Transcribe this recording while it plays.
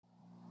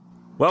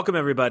Welcome,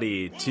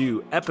 everybody,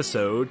 to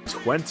episode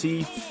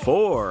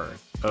 24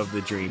 of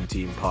the Dream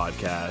Team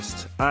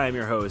podcast. I am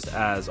your host,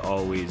 as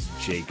always,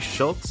 Jake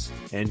Schultz,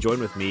 and join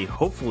with me,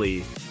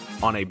 hopefully,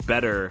 on a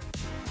better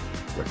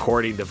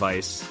recording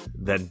device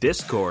than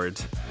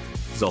Discord,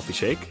 Zulfi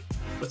Sheikh.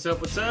 What's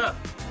up, what's up?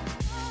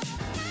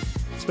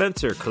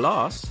 Spencer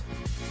Kloss.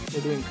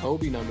 We're doing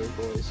Kobe numbers,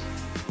 boys.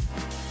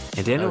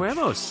 And Daniel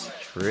Ramos.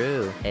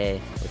 True. Hey,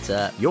 what's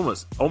up? You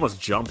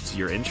almost jumped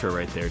your intro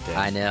right there, Dan.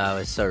 I know, I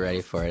was so ready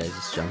for it. I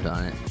just jumped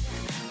on it.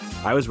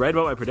 I was right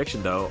about my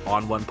prediction, though.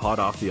 On one pod,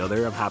 off the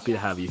other. I'm happy to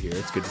have you here.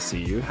 It's good to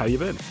see you. How you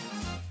been?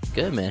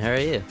 Good, man. How are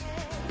you?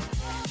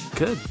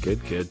 Good.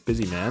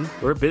 Busy, man.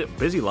 We're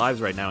busy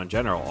lives right now in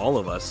general. All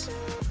of us.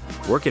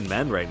 Working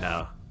men right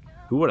now.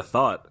 Who would have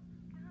thought?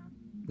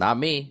 Not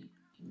me.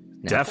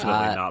 No.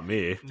 Definitely not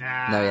me.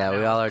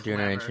 We all are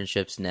doing our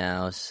internships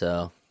now,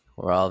 so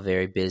we're all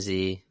very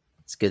busy.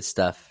 It's good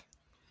stuff.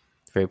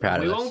 Very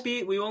proud of us.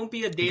 We won't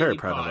be a daily Very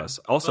proud pod, of us.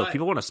 Also, if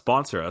people want to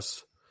sponsor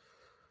us.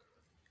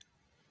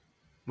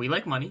 We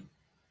like money.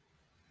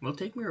 We'll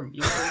take your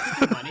money. Where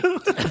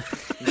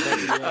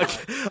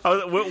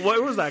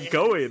was that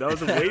going? I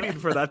was waiting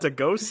for that to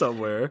go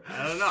somewhere.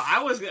 I don't know.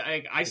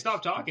 I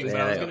stopped talking,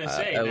 but I was going to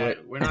say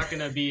that we're not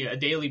going to be a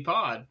daily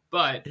pod,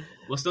 but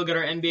we'll still get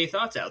our NBA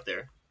thoughts out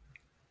there.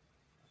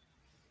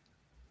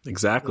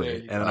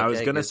 Exactly. And I was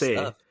going to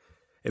say,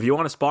 if you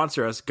want to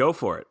sponsor us, go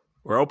for it.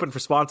 We're open for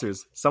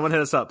sponsors. Someone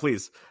hit us up,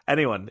 please.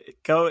 Anyone,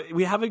 go.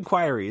 We have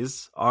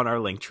inquiries on our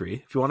link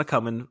tree. If you want to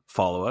come and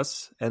follow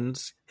us and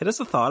hit us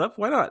a thought up,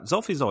 why not?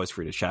 Zulfi's always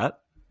free to chat.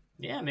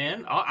 Yeah,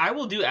 man. I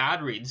will do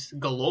ad reads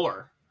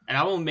galore, and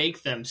I will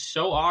make them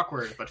so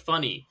awkward but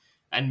funny.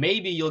 And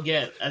maybe you'll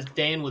get, as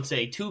Dan would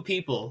say, 2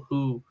 people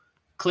who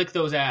click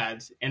those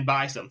ads and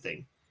buy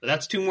something. But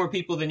that's 2 more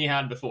people than you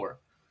had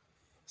before.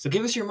 So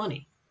give us your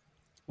money.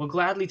 We'll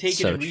gladly take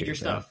it and read your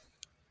stuff.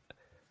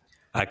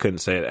 I couldn't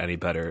say it any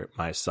better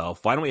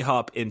myself. Why don't we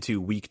hop into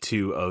week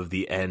 2 of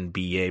the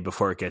NBA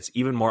before it gets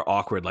even more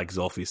awkward, like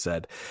Zulfi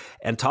said,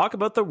 and talk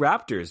about the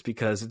Raptors,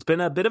 because it's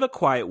been a bit of a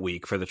quiet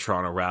week for the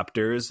Toronto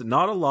Raptors.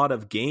 Not a lot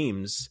of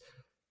games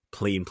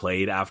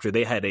played after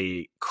they had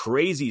a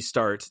crazy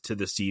start to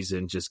the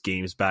season, just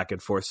games back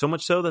and forth. So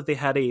much so that they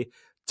had a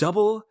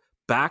double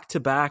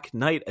back-to-back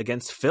night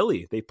against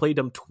Philly. They played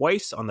them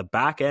twice on the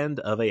back end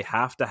of a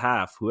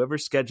half-to-half. Whoever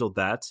scheduled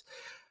that,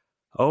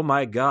 oh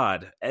my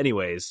God.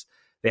 Anyways,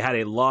 they had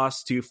a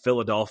loss to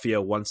Philadelphia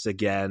once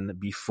again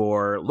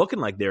before looking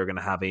like they were going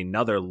to have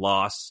another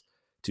loss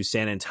to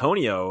San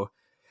Antonio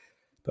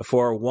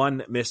before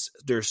one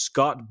Mr.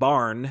 Scott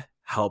Barnes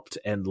helped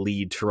and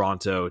lead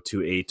Toronto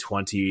to a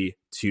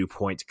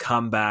 22-point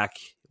comeback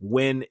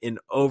win in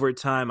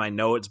overtime. I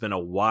know it's been a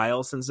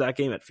while since that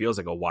game. It feels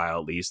like a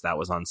while at least. That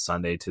was on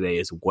Sunday. Today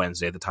is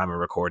Wednesday at the time of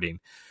recording.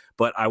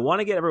 But I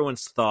want to get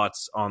everyone's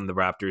thoughts on the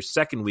Raptors'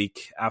 second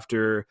week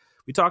after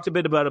we talked a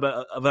bit about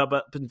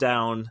up and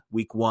down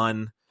week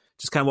 1,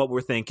 just kind of what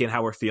we're thinking,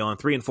 how we're feeling.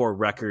 3-4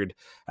 record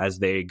as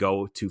they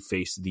go to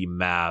face the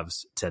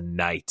Mavs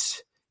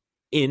tonight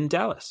in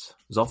Dallas.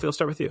 Zulfi, I'll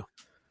start with you.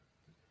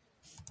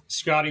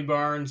 Scotty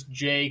Barnes,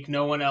 Jake,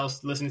 no one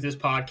else listening to this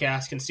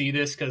podcast can see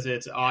this because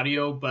it's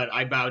audio, but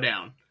I bow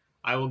down.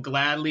 I will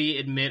gladly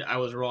admit I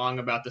was wrong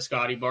about the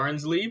Scotty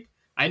Barnes leap.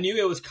 I knew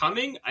it was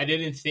coming. I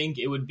didn't think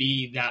it would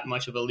be that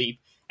much of a leap.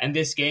 And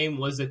this game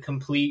was a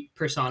complete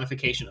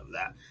personification of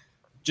that.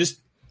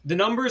 Just the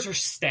numbers are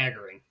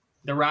staggering.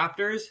 The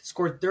Raptors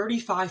scored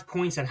 35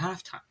 points at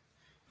halftime,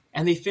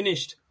 and they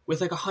finished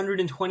with like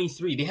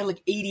 123. They had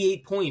like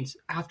 88 points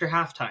after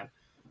halftime,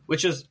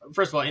 which is,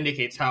 first of all,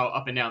 indicates how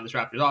up and down this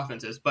Raptors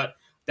offense is. But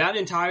that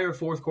entire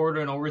fourth quarter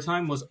and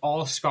overtime was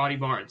all Scotty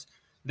Barnes.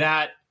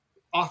 That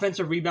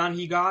offensive rebound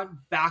he got,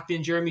 backed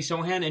in Jeremy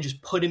Sohan and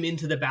just put him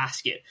into the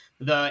basket.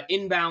 The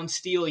inbound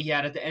steal he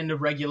had at the end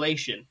of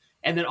regulation.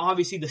 And then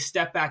obviously the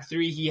step back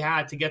 3 he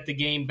had to get the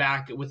game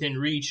back within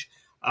reach.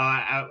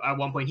 At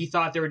one point, he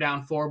thought they were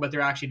down 4, but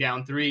they're actually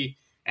down 3.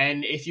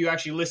 And if you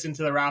actually listen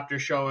to the Raptors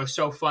show, it's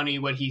so funny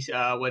what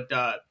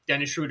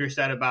Dennis Schroeder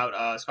said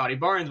about Scotty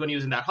Barnes when he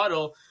was in that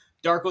huddle.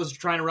 Darko's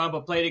trying to run up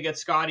a play to get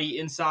Scotty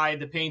inside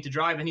the paint to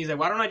drive, and he's like,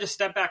 "Why don't I just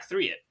step back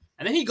 3 it?"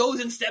 And then he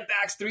goes and step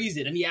backs 3s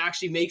it, and he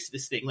actually makes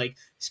this thing. Like,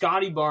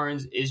 Scotty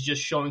Barnes is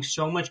just showing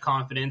so much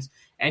confidence,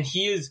 and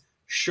he is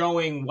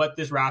showing what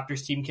this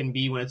Raptors team can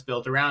be when it's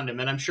built around him.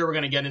 And I'm sure we're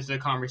going to get into the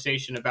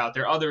conversation about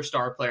their other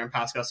star player in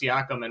Pascal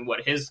Siakam and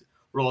what his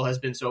role has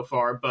been so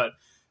far. But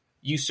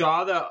you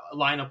saw the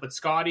lineup with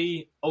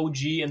Scotty,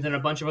 OG, and then a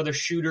bunch of other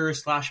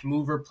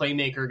shooter/mover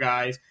playmaker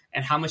guys,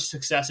 and how much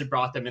success it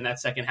brought them in that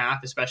second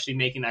half, especially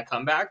making that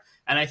comeback.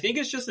 And I think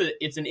it's just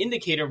it's an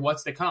indicator of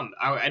what's to come.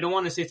 I don't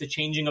want to say it's a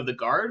changing of the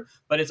guard,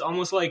 but it's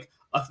almost like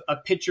a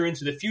picture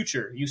into the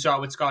future. You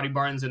saw with Scotty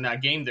Barnes in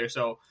that game there.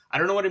 So I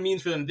don't know what it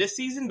means for them this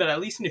season, but at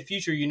least in the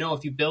future, you know,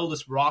 if you build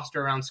this roster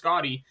around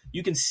Scotty,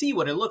 you can see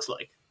what it looks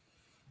like.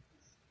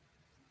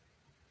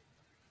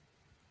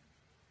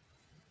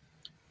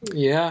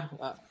 Yeah,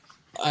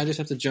 I just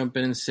have to jump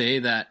in and say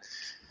that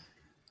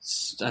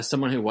as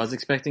someone who was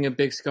expecting a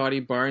big Scotty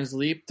Barnes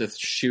leap, the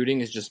shooting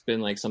has just been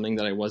like something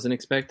that I wasn't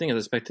expecting. I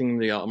was expecting him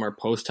to get a lot more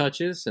post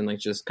touches and like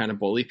just kind of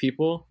bully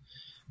people.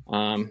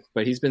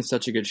 But he's been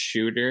such a good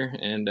shooter,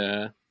 and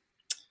I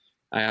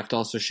have to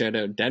also shout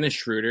out Dennis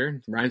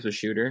Schroeder, rhymes with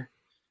shooter,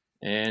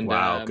 and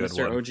wow, good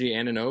Mr. one. OG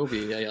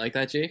Anunoby. You like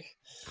that, Jake?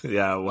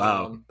 Yeah,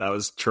 wow, that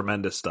was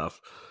tremendous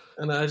stuff.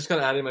 And I just got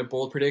to add in my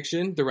bold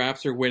prediction: the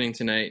Raps are winning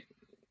tonight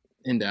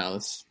in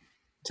Dallas.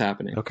 It's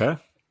happening. Okay.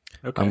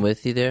 I'm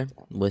with you there.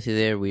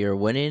 We are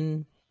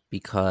winning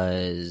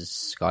because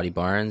Scotty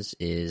Barnes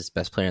is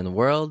best player in the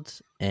world,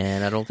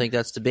 and I don't think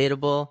that's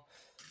debatable.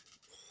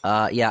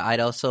 I'd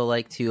also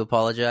like to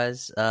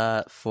apologize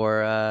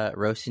for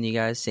roasting you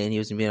guys, saying he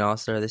was going to be an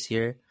all-star this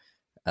year.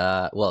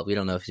 Well, we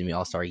don't know if he's going to be an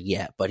all-star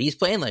yet, but he's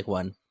playing like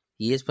one.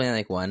 He is playing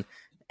like one.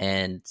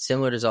 And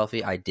similar to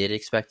Zolfi, I did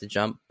expect a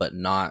jump, but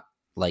not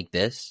like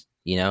this.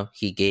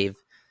 He's giving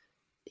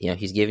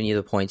you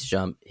the points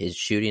jump. His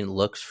shooting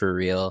looks for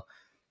real.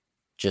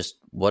 Just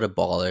what a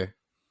baller.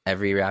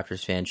 Every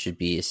Raptors fan should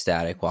be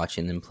ecstatic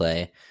watching them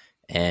play.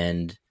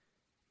 And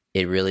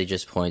it really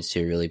just points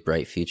to a really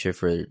bright future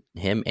for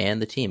him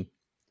and the team.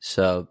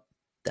 So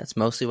that's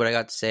mostly what I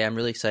got to say. I'm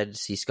really excited to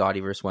see Scotty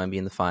versus Wemby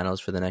in the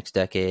finals for the next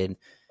decade.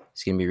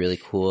 It's going to be really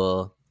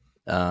cool.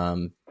 Yeah,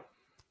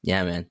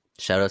 man.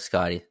 Shout out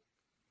Scotty.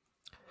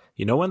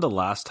 You know when the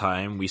last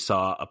time we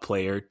saw a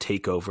player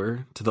take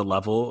over to the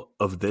level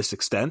of this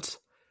extent?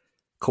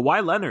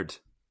 Kawhi Leonard.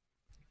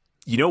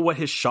 You know what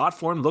his shot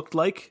form looked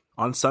like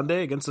on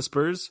Sunday against the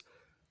Spurs?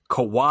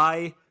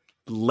 Kawhi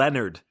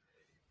Leonard.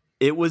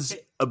 It was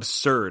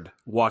absurd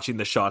watching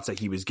the shots that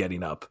he was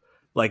getting up.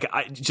 Like,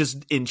 I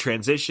just in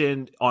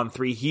transition on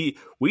three,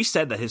 we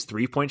said that his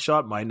 3-point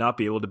shot might not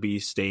be able to be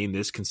staying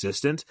this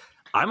consistent.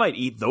 I might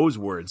eat those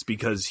words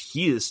because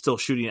he is still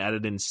shooting at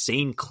an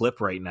insane clip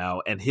right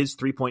now, and his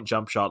 3-point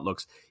jump shot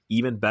looks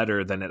even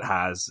better than it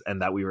has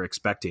and that we were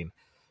expecting.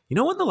 You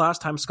know when the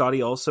last time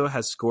Scotty also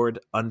has scored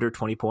under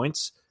 20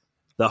 points?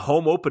 The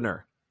home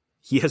opener.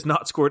 He has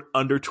not scored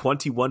under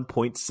 21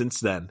 points since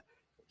then.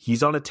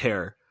 He's on a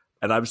tear.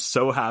 And I'm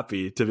so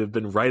happy to have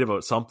been right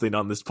about something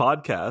on this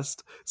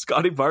podcast.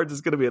 Scotty Barnes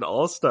is going to be an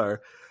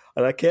all-star.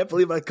 And I can't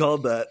believe I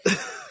called that.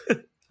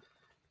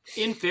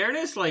 In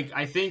fairness, like,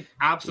 I think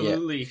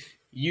absolutely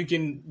you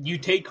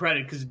take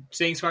credit because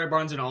saying Scotty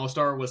Barnes an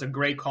all-star was a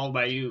great call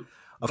by you.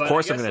 Of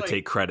course I'm going to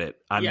take credit.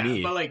 I'm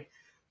me. But like,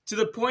 to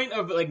the point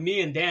of like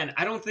me and Dan,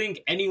 I don't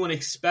think anyone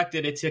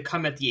expected it to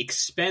come at the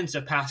expense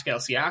of Pascal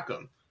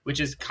Siakam, which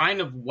is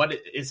kind of what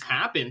has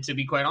happened, to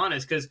be quite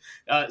honest, because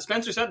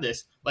Spencer said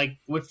this, like,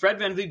 with Fred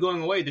VanVleet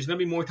going away, there's going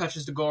to be more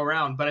touches to go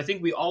around, but I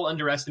think we all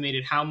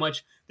underestimated how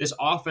much this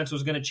offense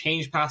was going to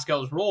change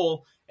Pascal's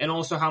role and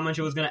also how much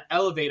it was going to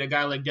elevate a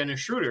guy like Dennis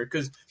Schroeder,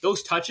 because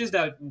those touches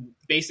that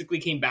basically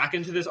came back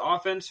into this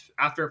offense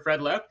after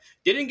Fred left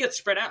didn't get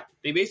spread out.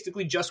 They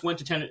basically just went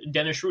to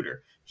Dennis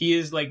Schroeder. He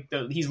is like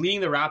he's leading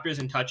the Raptors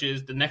in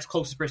touches. The next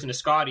closest person is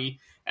Scotty,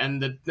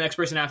 and the next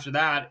person after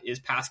that is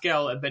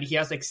Pascal, but he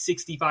has like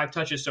 65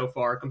 touches so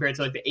far compared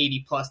to like the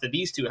 80 plus that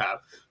these two have.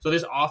 So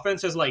this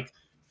offense has like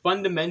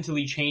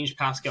fundamentally changed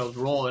Pascal's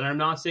role, and I'm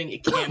not saying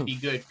it can't be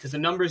good because the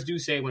numbers do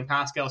say when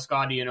Pascal,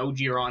 Scotty, and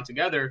OG are on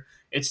together,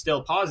 it's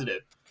still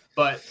positive.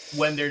 But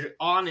when they're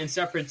on in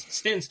separate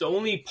stints, the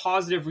only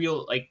positive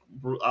real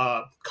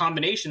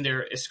combination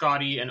there is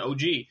Scotty and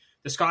OG.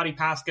 The Scotty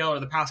Pascal or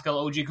the Pascal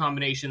OG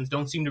combinations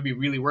don't seem to be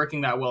really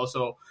working that well.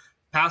 So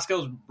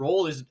Pascal's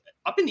role is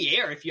up in the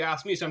air, if you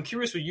ask me. So I'm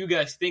curious what you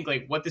guys think,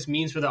 like what this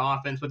means for the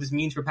offense, what this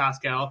means for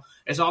Pascal.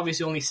 It's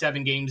obviously only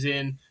 7 games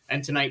in,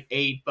 and tonight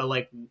 8. But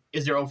like,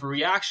 is there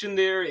overreaction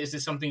there? Is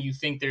this something you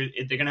think they're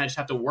gonna just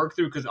have to work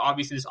through? Because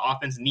obviously this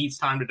offense needs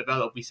time to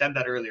develop. We said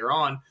that earlier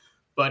on.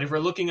 But if we're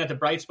looking at the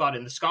bright spot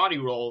in the Scotty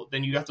role,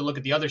 then you have to look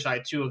at the other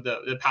side too of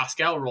the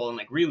Pascal role and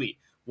like really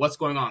what's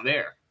going on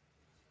there.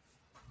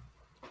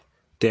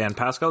 Dan,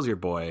 Pascal's your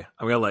boy.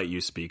 I'm gonna let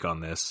you speak on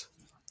this.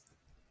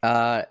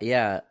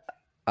 Yeah.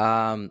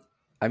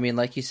 I mean,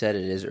 like you said,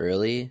 it is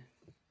early,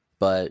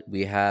 but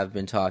we have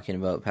been talking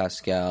about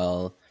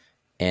Pascal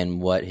and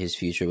what his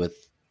future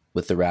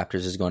with the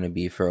Raptors is going to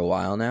be for a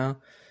while now.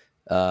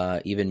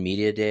 Even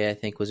Media Day, I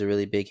think, was a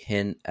really big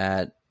hint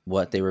at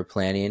what they were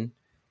planning.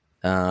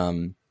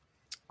 But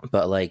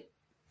like,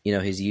 you know,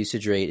 his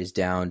usage rate is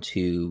down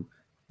to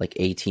like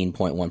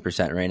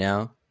 18.1% right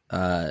now.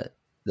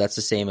 That's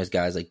the same as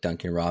guys like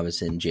Duncan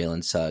Robinson,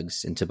 Jalen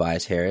Suggs, and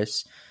Tobias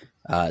Harris.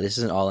 This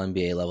is an all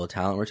NBA level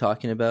talent we're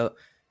talking about.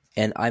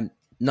 And I'm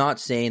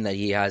not saying that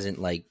he hasn't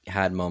like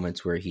had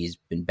moments where he's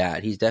been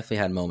bad. He's definitely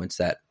had moments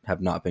that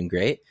have not been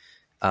great.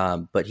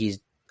 But he's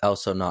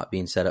also not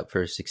being set up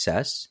for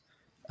success.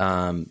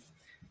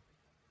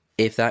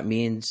 If that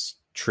means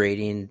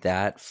trading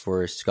that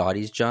for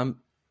Scotty's jump,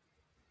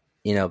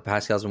 you know,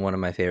 Pascal's been one of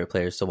my favorite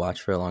players to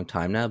watch for a long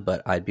time now,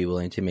 but I'd be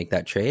willing to make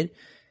that trade.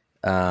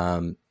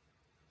 But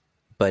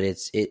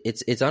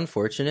it's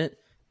unfortunate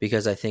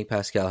because I think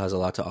Pascal has a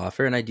lot to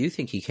offer, and I do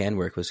think he can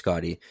work with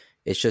Scotty.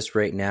 It's just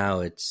right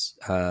now, it's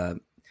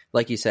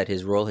like you said,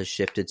 his role has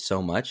shifted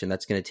so much, and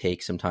that's going to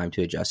take some time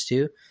to adjust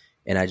to.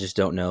 and I just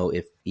don't know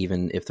if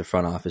the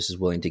front office is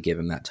willing to give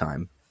him that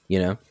time, you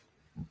know?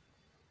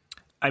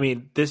 I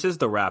mean, this is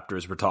the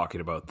Raptors we're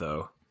talking about,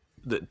 though.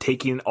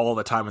 Taking all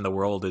the time in the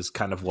world is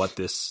kind of what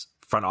this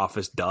front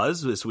office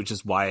does, which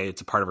is why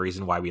it's a part of a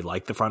reason why we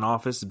like the front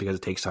office, because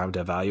it takes time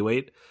to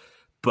evaluate.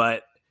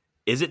 But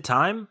is it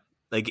time?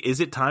 Like, is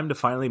it time to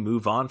finally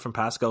move on from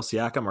Pascal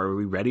Siakam, or are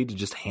we ready to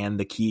just hand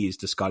the keys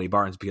to Scotty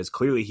Barnes? Because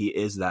clearly he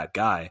is that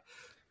guy.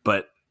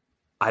 But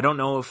I don't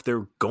know if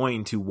they're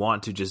going to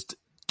want to just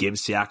give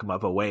Siakam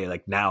up away,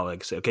 like now,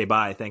 like say, okay,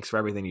 bye, thanks for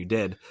everything you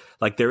did.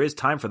 Like, there is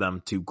time for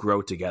them to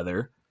grow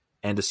together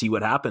and to see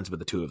what happens with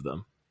the two of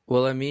them.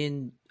 Well, I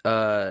mean,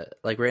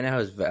 like right now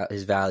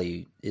his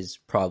value is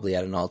probably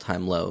at an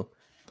all-time low.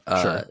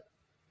 Sure.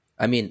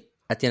 I mean,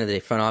 at the end of the day,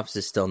 front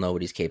offices still know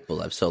what he's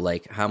capable of. So,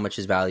 like, how much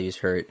his value is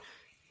hurt,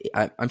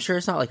 I'm sure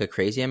it's not like a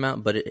crazy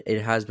amount, but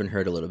it has been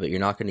hurt a little bit. You're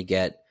not going to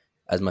get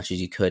as much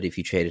as you could if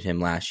you traded him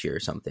last year or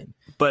something.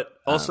 But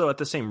also at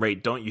the same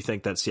rate, don't you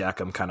think that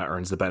Siakam kind of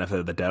earns the benefit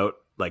of the doubt?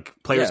 Like,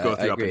 players go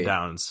through up and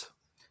downs.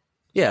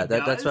 Yeah,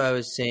 that's why I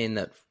was saying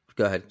that.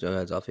 Go ahead,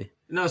 Zalfi.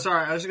 No,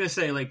 sorry, I was going to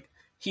say, like,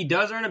 he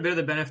does earn a bit of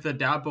the benefit of the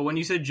doubt, but when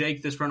you said,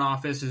 Jake, this front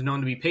office is known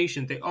to be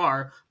patient, they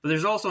are, but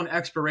there's also an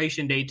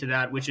expiration date to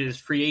that, which is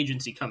free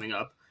agency coming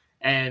up.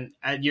 And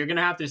you're going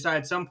to have to decide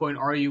at some point,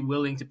 are you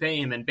willing to pay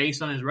him? And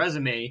based on his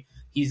resume,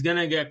 he's going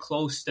to get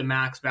close to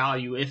max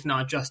value, if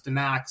not just to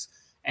max.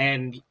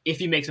 And if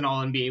he makes an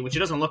All-NBA, which it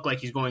doesn't look like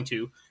he's going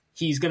to,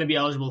 he's going to be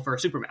eligible for a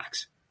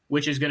Supermax,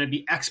 which is going to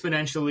be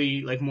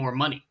exponentially like more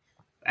money.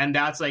 And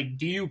that's like,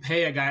 do you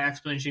pay a guy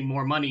exponentially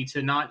more money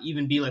to not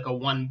even be like a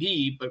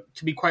 1B, but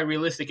to be quite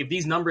realistic, if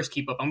these numbers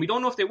keep up, and we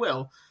don't know if they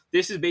will,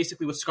 this is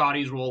basically what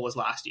Scotty's role was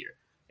last year.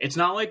 It's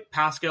not like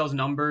Pascal's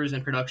numbers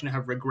and production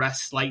have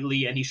regressed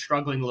slightly and he's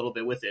struggling a little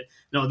bit with it.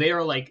 No, they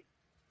are like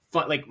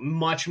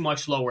much,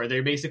 much lower.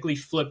 They're basically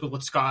flipped with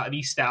what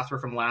Scotty's stats were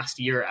from last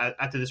year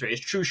at this rate. His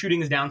true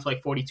shooting is down to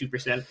like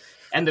 42%.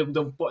 And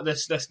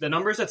the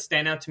numbers that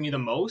stand out to me the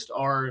most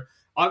are,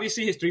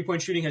 obviously his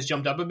three-point shooting has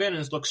jumped up a bit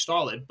and it looks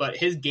solid, but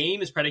his game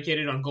is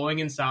predicated on going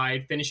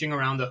inside, finishing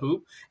around the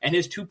hoop, and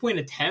his two-point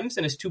attempts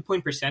and his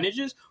two-point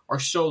percentages are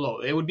so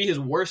low. It would be his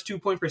worst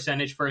two-point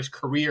percentage for his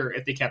career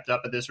if they kept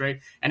up at this rate,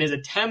 and his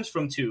attempts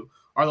from two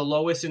are the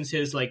lowest since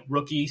his like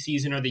rookie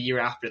season or the year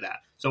after that.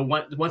 So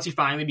once he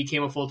finally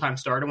became a full-time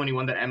starter when he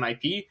won that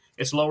MIP,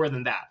 it's lower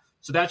than that.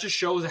 So that just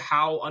shows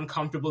how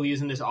uncomfortable he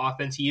is in this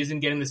offense. He isn't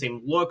getting the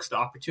same looks, the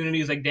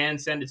opportunities like Dan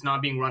said, it's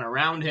not being run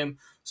around him.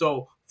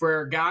 So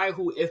for a guy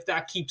who, if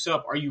that keeps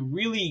up, are you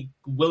really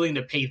willing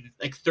to pay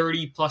like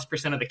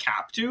 30+% of the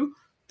cap to?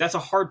 That's a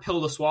hard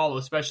pill to swallow,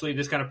 especially if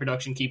this kind of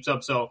production keeps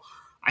up. So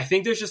I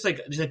think there's just like,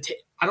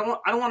 I don't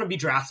want to be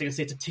drastic and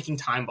say it's a ticking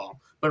time bomb,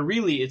 but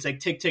really it's like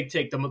tick, tick,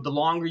 tick. The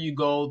longer you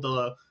go,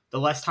 the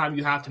less time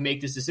you have to make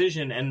this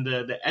decision, and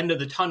the end of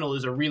the tunnel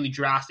is a really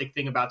drastic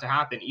thing about to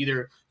happen.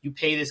 Either you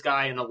pay this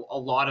guy a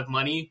lot of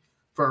money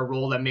for a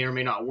role that may or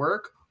may not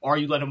work, or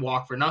you let him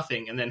walk for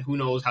nothing, and then who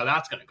knows how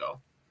that's going to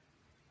go.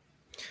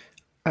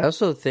 I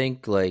also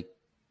think, like,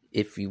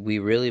 if we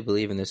really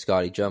believe in this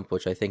Scotty jump,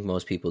 which I think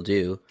most people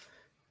do,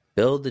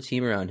 build the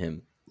team around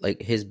him.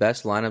 Like, his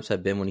best lineups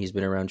have been when he's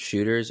been around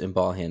shooters and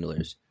ball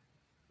handlers.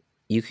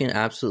 You can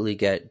absolutely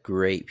get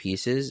great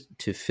pieces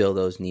to fill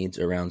those needs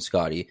around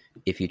Scotty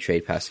if you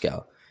trade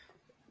Pascal.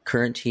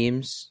 Current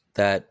teams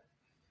that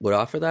would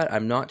offer that,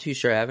 I'm not too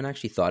sure. I haven't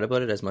actually thought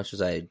about it as much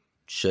as I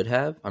should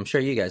have. I'm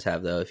sure you guys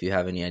have, though, if you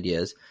have any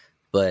ideas.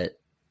 But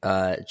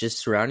just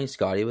surrounding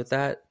Scotty with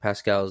that,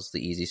 Pascal's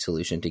the easy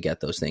solution to get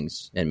those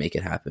things and make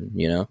it happen,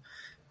 you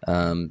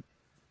know?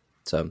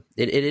 So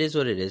it is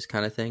what it is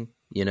kind of thing,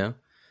 you know?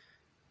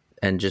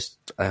 And just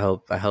I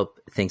hope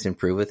things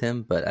improve with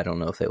him, but I don't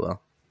know if they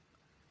will.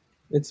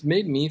 It's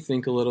made me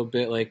think a little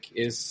bit, like,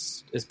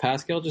 is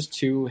Pascal just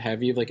too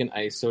heavy of like an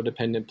ISO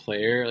dependent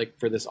player, like,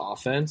 for this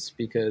offense?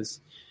 Because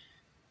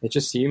it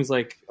just seems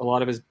like a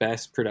lot of his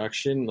best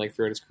production, like,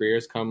 throughout his career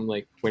has come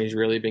like when he's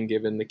really been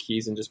given the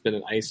keys and just been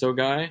an ISO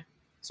guy.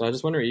 So I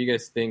just wonder what you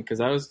guys think, because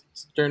I was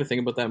starting to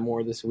think about that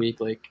more this week.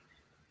 Like,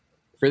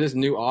 for this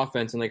new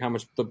offense and like how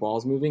much the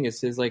ball's moving,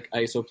 is his like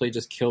ISO play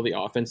just kill the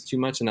offense too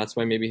much, and that's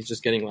why maybe he's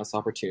just getting less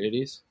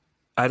opportunities?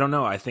 I don't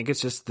know. I think it's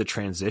just the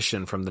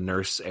transition from the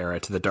Nurse era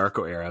to the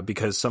Darko era,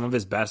 because some of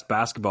his best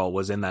basketball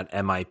was in that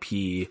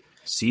MIP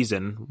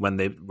season when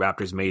the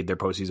Raptors made their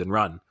postseason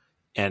run.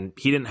 And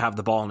he didn't have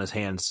the ball in his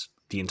hands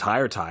the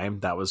entire time.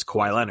 That was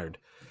Kawhi Leonard.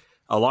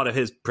 A lot of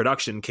his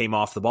production came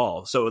off the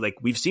ball. So, like,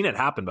 we've seen it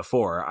happen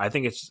before. I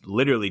think it's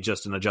literally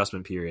just an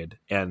adjustment period.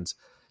 And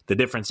the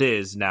difference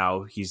is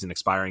now he's an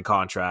expiring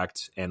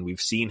contract, and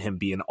we've seen him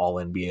be an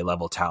all-NBA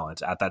level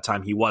talent. At that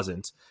time, he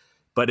wasn't.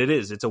 But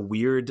it's a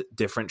weird,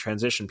 different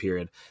transition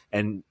period.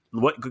 And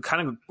what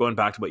kind of going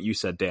back to what you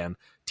said, Dan,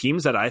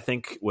 teams that I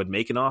think would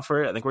make an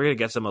offer, I think we're going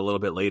to get them a little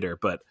bit later.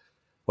 But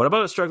what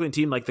about a struggling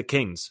team like the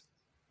Kings?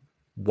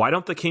 Why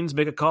don't the Kings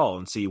make a call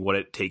and see what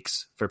it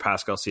takes for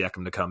Pascal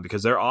Siakam to come?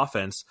 Because their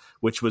offense,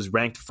 which was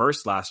ranked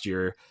first last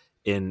year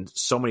in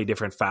so many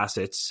different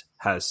facets,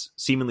 has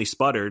seemingly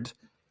sputtered.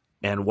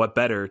 And what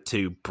better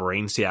to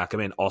bring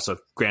Siakam in? Also,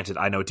 granted,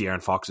 I know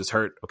De'Aaron Fox is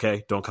hurt.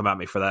 Okay, don't come at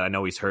me for that. I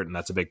know he's hurt, and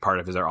that's a big part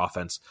of his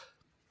offense.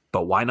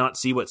 But why not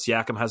see what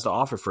Siakam has to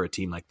offer for a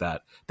team like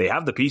that? They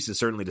have the pieces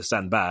certainly to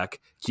send back.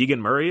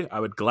 Keegan Murray, I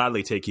would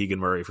gladly take Keegan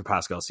Murray for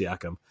Pascal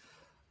Siakam.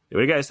 What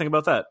do you guys think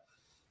about that?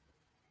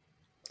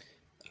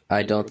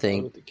 I don't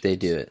think they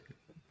do it,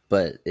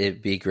 but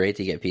it'd be great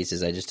to get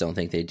pieces. I just don't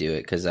think they do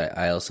it because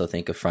I also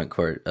think a front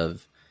court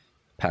of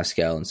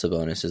Pascal and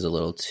Sabonis is a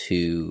little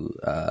too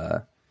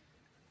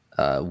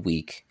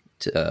weak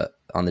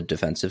on the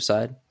defensive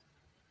side.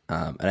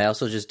 And I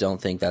also just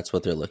don't think that's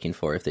what they're looking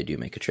for if they do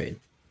make a trade,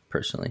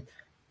 personally.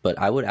 But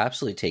I would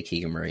absolutely take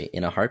Keegan Murray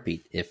in a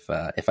heartbeat if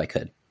I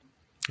could.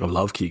 I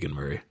love Keegan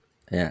Murray.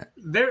 Yeah,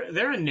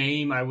 they're a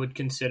name I would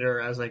consider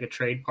as like a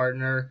trade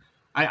partner.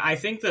 I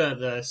think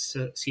the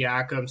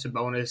Siakam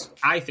Sabonis,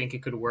 I think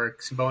it could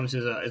work. Sabonis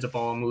is a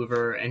ball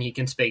mover and he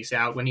can space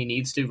out when he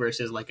needs to.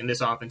 Versus like in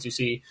this offense, you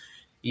see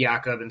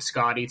Jakob and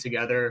Scotty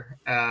together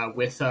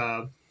with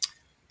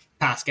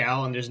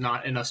Pascal, and there's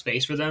not enough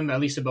space for them. At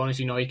least Sabonis,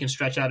 he can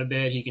stretch out a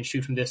bit. He can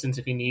shoot from distance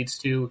if he needs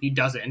to. He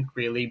doesn't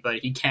really, but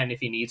he can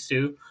if he needs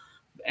to.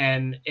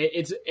 And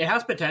it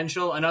has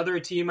potential. Another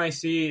team I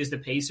see is the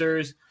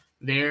Pacers.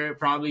 They're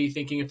probably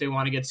thinking if they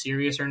want to get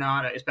serious or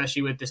not,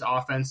 especially with this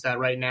offense that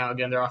right now,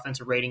 again, their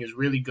offensive rating is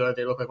really good.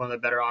 They look like one of the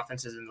better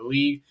offenses in the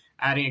league.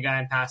 Adding a guy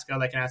in Pascal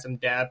that can add some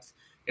depth,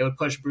 it would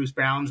push Bruce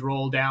Brown's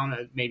role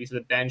down maybe to the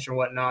bench or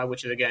whatnot,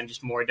 which is, again,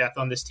 just more depth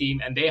on this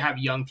team. And they have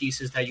young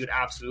pieces that you'd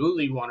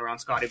absolutely want around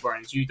Scotty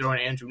Barnes. You throw in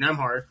Andrew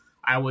Nembhard,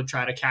 I would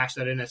try to cash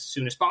that in as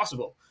soon as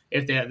possible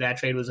if that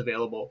trade was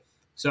available.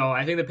 So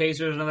I think the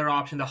Pacers are another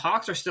option. The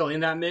Hawks are still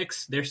in that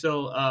mix. They're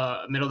still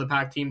a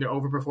middle-of-the-pack team. They're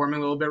overperforming a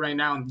little bit right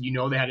now. And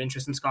they had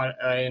interest in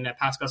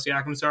Pascal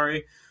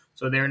Siakam,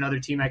 So they're another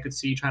team I could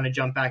see trying to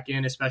jump back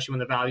in, especially when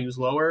the value is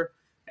lower.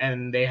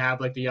 And they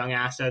have like the young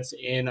assets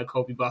in a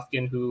Kobe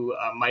Buffkin who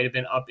might have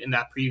been up in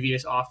that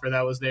previous offer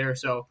that was there.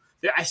 So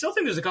I still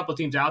think there's a couple of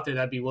teams out there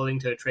that'd be willing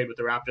to trade with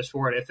the Raptors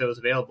for it if it was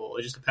available.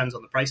 It just depends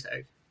on the price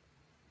tag.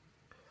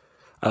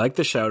 I like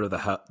the shout of the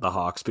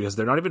Hawks because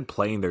they're not even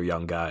playing their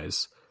young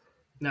guys.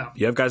 No.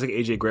 You have guys like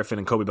AJ Griffin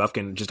and Kobe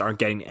Buffkin just aren't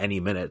getting any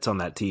minutes on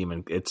that team.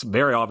 And it's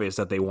very obvious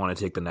that they want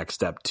to take the next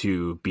step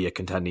to be a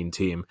contending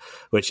team,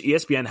 which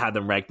ESPN had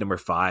them ranked number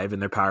 5 in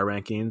their power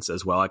rankings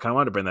as well. I kind of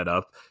wanted to bring that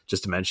up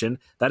just to mention.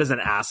 That is an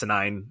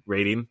asinine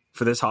rating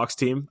for this Hawks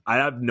team. I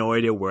have no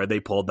idea where they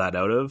pulled that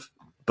out of,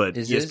 but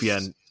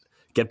ESPN,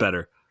 get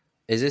better.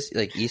 Is this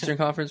like Eastern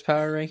Conference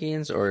power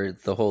rankings or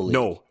the whole league?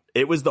 No,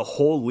 it was the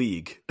whole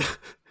league.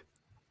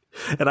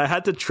 And I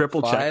had to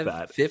triple check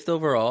that. 5th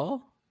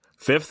overall?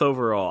 5th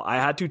overall. I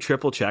had to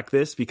triple check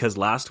this because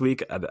last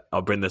week,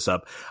 I'll bring this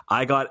up,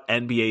 I got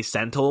NBA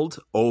Sentold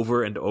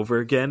over and over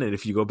again. And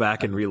if you go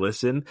back and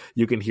re-listen,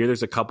 you can hear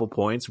there's a couple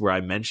points where I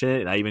mention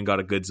it. And I even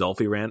got a good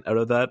Zulfi rant out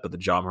of that, but the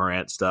John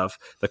Morant stuff,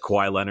 the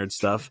Kawhi Leonard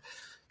stuff.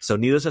 So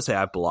needless to say,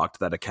 I've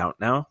blocked that account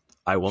now.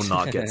 I will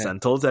not get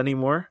Sentold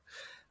anymore.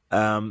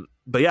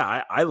 But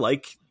yeah, I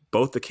like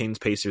both the Kings,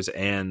 Pacers,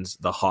 and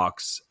the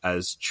Hawks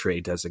as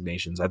trade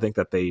designations. I think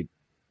that they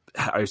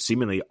are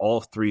seemingly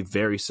all three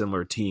very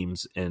similar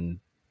teams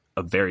in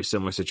a very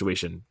similar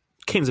situation.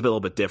 Kings a little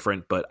bit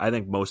different, but I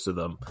think most of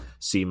them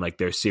seem like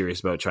they're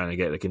serious about trying to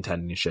get a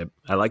contendership.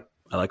 I like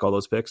all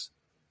those picks.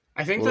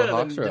 I think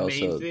the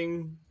main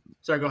thing.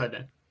 Sorry, go ahead,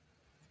 Dan.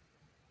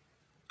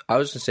 I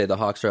was going to say the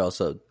Hawks are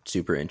also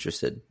super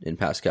interested in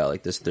Pascal.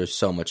 Like this, there's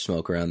so much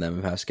smoke around them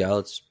and Pascal.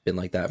 It's been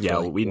like that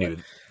for we knew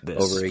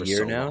this over a year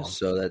so now. long.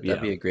 So that'd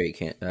be a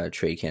great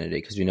trade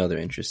candidate because we know they're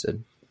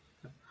interested.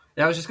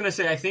 Yeah, I was just going to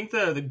say, I think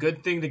the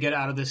good thing to get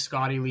out of this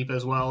Scotty leap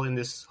as well in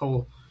this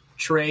whole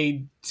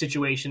trade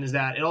situation is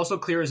that it also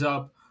clears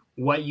up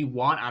what you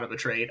want out of a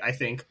trade, I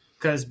think.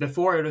 Because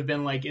before it would have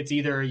been like it's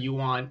either you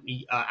want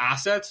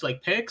assets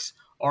like picks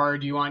or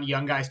do you want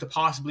young guys to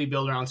possibly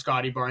build around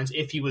Scotty Barnes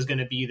if he was going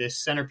to be this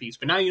centerpiece.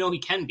 But now he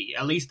can be.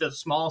 At least the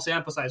small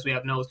sample size we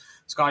have knows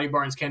Scotty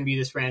Barnes can be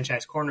this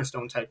franchise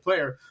cornerstone type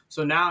player.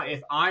 So now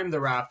if I'm the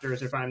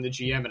Raptors, if I'm the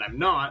GM and I'm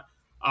not,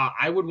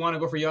 I would want to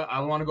go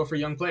for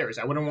young players.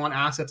 I wouldn't want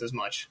assets as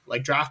much.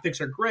 Like draft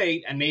picks are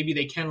great, and maybe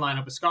they can line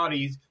up with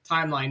Scotty's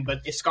timeline. But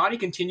if Scotty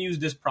continues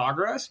this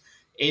progress,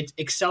 it's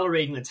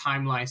accelerating the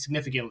timeline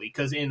significantly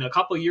because in a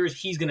couple of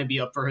years he's going to be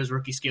up for his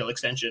rookie scale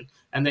extension,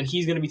 and then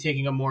he's going to be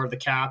taking up more of the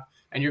cap.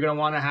 And you're going to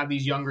want to have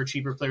these younger,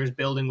 cheaper players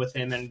building with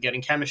him and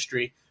getting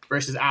chemistry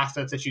versus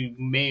assets that you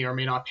may or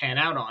may not pan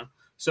out on.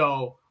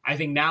 So I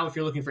think now if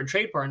you're looking for a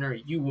trade partner,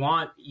 you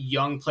want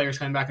young players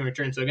coming back in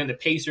return. So again, the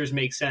Pacers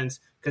make sense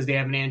because they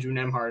have an Andrew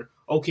Nembhard.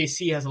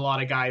 OKC has a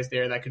lot of guys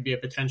there that could be a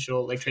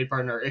potential like trade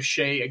partner. If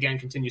Shea, again,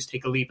 continues to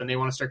take a leap and they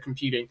want to start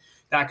competing,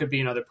 that could be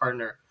another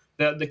partner.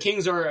 The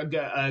Kings are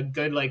a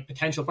good like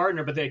potential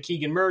partner, but they're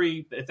Keegan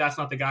Murray. If that's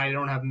not the guy, they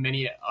don't have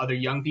many other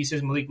young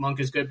pieces. Malik Monk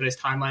is good, but his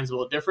timeline's a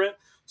little different.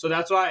 So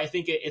that's why I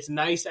think it's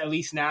nice, at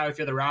least now, if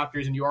you're the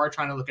Raptors and you are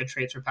trying to look at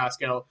trades for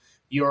Pascal,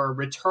 your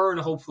return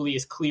hopefully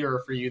is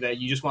clearer for you that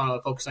you just want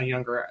to focus on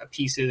younger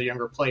pieces or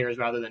younger players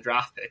rather than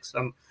draft picks.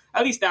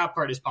 At least that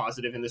part is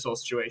positive in this whole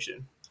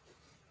situation.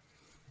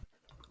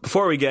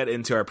 Before we get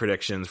into our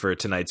predictions for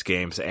tonight's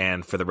games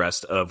and for the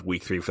rest of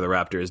week 3 for the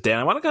Raptors, Dan,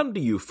 I want to come to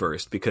you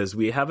first because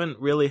we haven't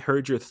really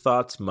heard your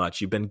thoughts much.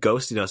 You've been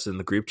ghosting us in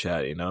the group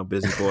chat,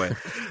 busy boy.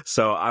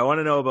 So I want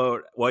to know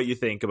about what you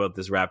think about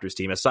this Raptors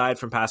team. Aside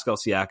from Pascal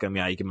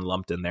Siakam, you can be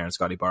lumped in there, and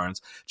Scotty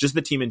Barnes, just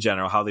the team in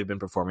general, how they've been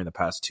performing the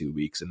past 2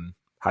 weeks and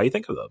how you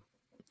think of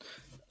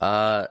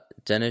them.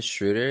 Dennis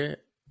Schroeder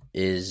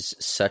is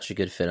such a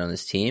good fit on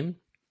this team.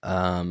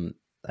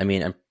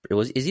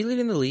 Is he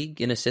leading the league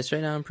in assists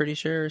right now? I'm pretty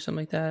sure, or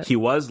something like that. He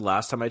was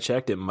last time I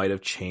checked. It might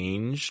have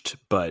changed,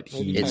 but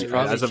it's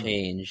probably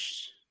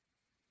changed.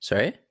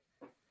 Sorry,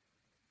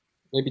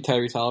 maybe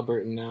Tyrese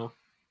Halliburton now.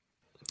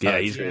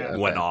 Yeah,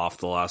 went off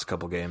the last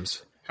couple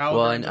games.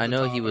 Well, I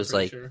know he was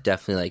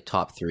definitely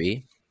top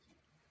 3.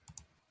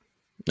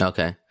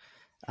 Okay,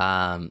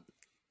 where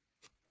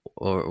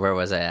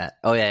was I at?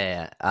 Oh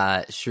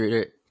yeah.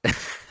 Schroeder,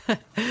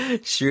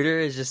 Schroeder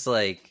is just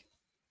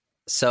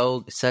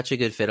such a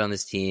good fit on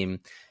this team.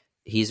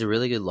 He's a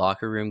really good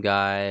locker room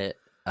guy.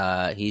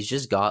 He's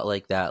just got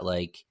that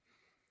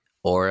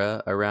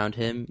aura around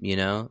him,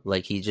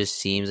 he just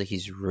seems like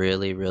he's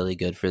really, really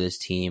good for this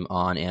team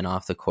on and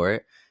off the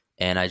court.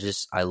 And I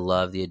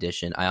love the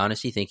addition. I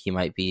honestly think he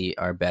might be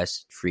our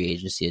best free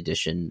agency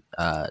addition.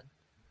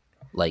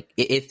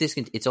 If this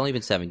it's only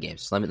been 7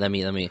 games. Let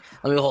me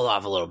hold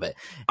off a little bit.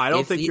 I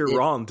don't think you're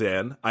wrong,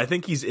 Dan. I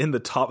think he's in the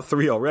top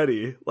 3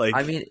 already.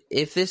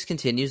 If this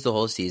continues the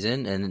whole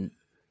season and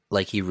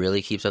he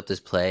really keeps up this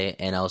play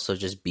and also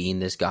just being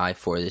this guy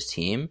for this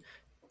team,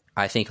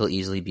 I think he'll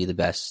easily be the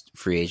best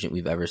free agent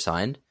we've ever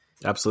signed.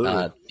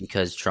 Absolutely.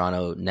 Because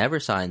Toronto never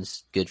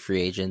signs good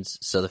free agents.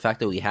 So the fact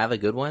that we have a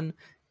good one,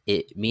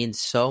 it means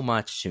so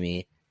much to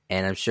me,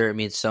 and I'm sure it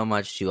means so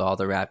much to all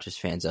the Raptors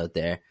fans out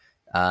there.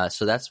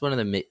 So that's one of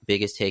the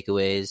biggest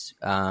takeaways.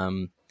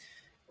 A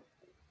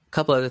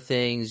couple other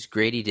things.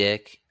 Grady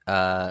Dick,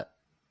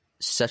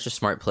 such a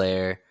smart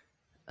player.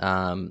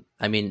 Remember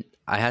when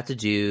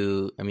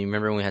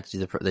we had to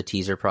do the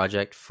teaser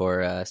project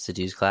for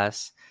Sadhu's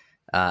class?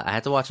 I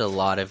had to watch a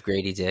lot of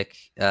Grady Dick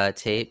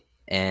tape.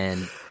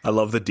 And I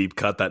love the deep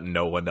cut that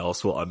no one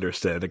else will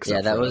understand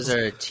except that for was us.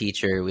 Our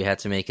teacher. We had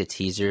to make a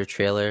teaser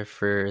trailer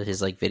for his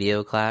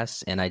video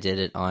class, and I did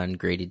it on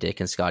Grady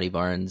Dick and Scotty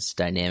Barnes'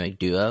 dynamic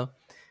duo.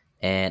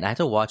 And I had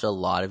to watch a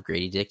lot of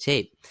Grady Dick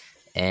tape.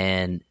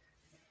 And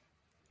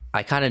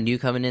I kind of knew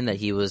coming in that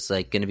he was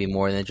going to be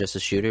more than just a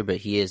shooter, but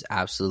he has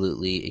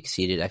absolutely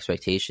exceeded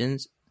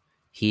expectations.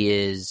 He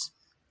is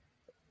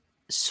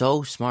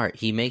so smart.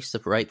 He makes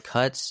the right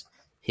cuts.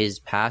 His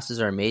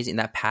passes are amazing.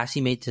 That pass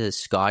he made to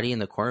Scotty in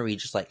the corner, where he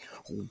just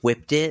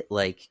whipped it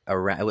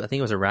around. I think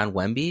it was around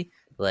Wemby.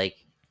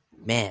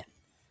 Man,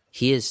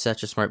 he is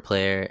such a smart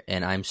player,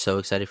 and I'm so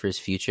excited for his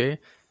future.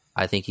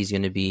 I think he's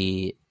going to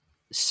be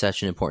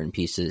such an important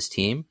piece to this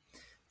team.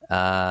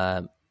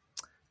 What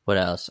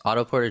else?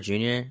 Otto Porter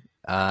Jr.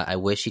 I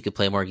wish he could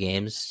play more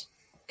games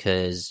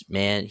because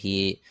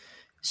he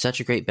such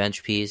a great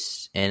bench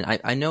piece, and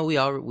I know we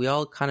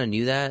all kind of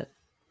knew that.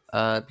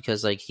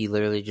 Because he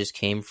literally just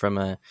came from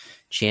a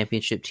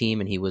championship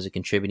team and he was a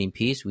contributing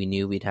piece. We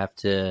knew we'd have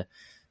to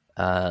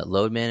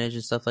load manage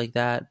and stuff like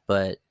that,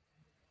 but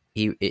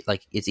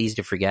it's easy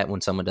to forget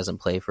when someone doesn't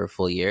play for a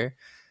full year.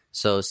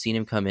 So seeing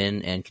him come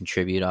in and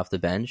contribute off the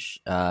bench,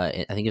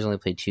 I think he's only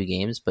played 2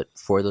 games, but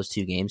for those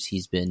 2 games,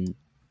 he's been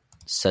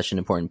such an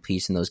important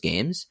piece in those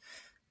games.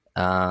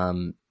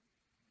 I'm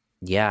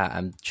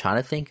trying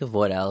to think of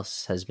what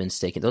else has been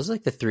sticking. Those are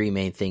the 3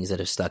 main things that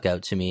have stuck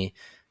out to me.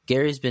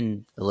 Gary's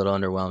been a little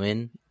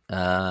underwhelming.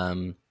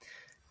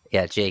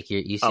 Jake,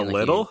 you seem a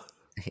little?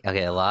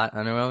 Okay, a lot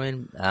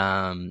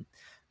underwhelming.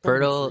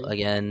 Pirtle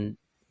again.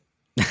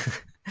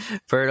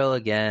 Pirtle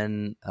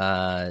again.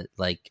 I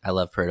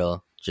love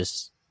Pirtle.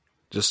 Just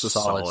a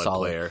solid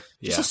player.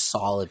 Just a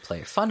solid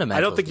player. Fundamental.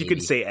 I don't think you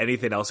could say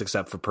anything else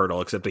except for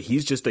Pirtle, except that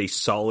he's just a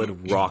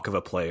solid rock of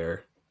a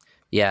player.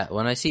 Yeah,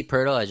 when I see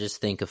Pirtle, I just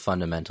think of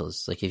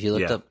fundamentals. If you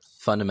looked up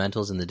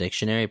fundamentals in the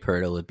dictionary,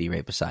 Pirtle would be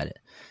right beside it.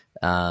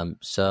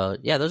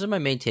 Those are my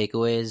main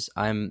takeaways.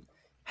 I'm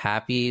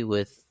happy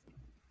with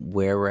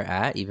where we're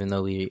at, even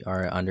though we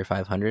are under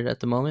 500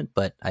 at the moment,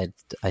 but I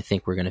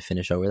think we're going to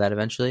finish over that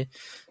eventually.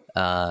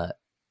 But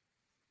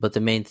the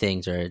main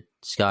things are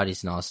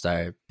Scotty's an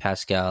all-star.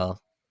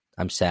 Pascal,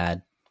 I'm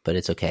sad, but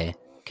it's okay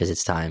because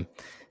it's time.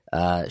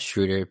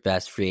 Schroeder,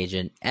 best free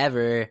agent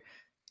ever.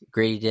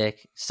 Grady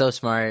Dick, so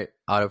smart.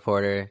 Otto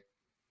Porter,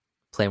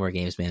 play more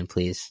games, man,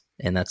 please.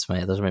 And those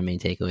are my main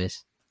takeaways.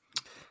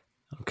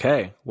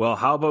 Okay, well,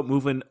 how about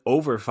moving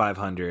over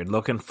 500?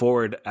 Looking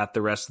forward at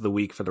the rest of the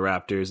week for the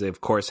Raptors. They, of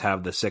course,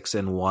 have the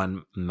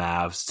 6-1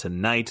 Mavs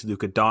tonight.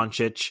 Luka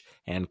Doncic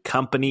and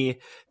company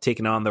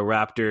taking on the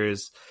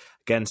Raptors.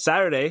 Again,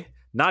 Saturday,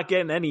 not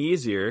getting any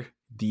easier.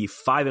 The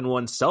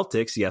 5-1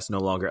 Celtics, yes, no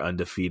longer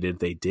undefeated.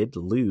 They did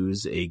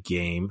lose a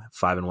game,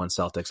 5-1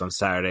 Celtics on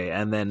Saturday,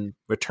 and then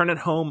return at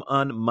home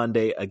on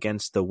Monday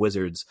against the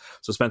Wizards.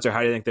 So, Spencer, how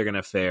do you think they're going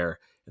to fare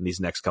in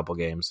these next couple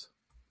games?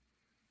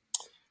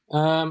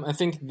 I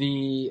think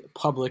the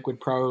public would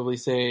probably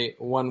say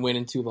 1 win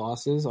and 2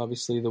 losses.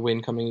 Obviously, the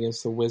win coming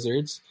against the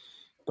Wizards,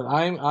 but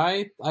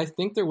I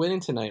think they're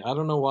winning tonight. I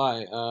don't know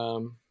why.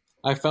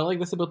 I felt like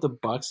this about the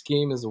Bucks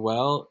game as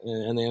well,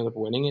 and they ended up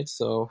winning it.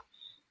 So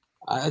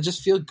I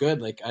just feel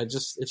good. Like it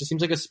just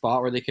seems like a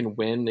spot where they can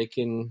win. They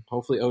can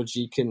hopefully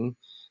OG can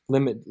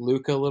limit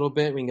Luka a little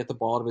bit. We can get the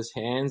ball out of his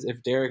hands.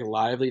 If Derek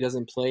Lively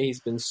doesn't play, he's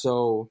been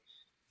so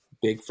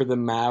big for the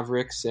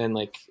Mavericks, and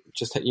like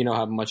just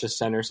how much a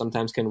center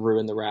sometimes can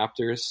ruin the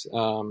Raptors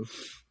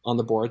on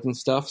the boards and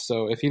stuff.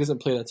 So if he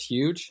doesn't play, that's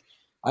huge.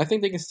 I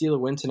think they can steal a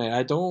win tonight.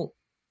 I don't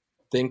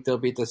think they'll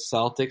beat the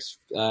Celtics.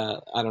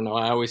 I don't know.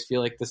 I always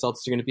feel like the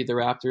Celtics are going to beat the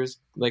Raptors,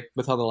 like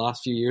with how the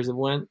last few years have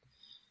went.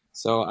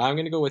 So I'm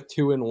going to go with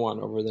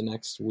 2-1 over the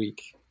next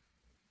week.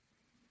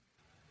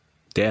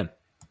 Dan.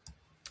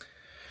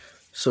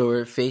 So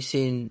we're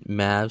facing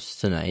Mavs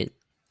tonight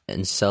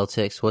and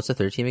Celtics. What's the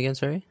third team again,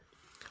 sorry?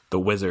 The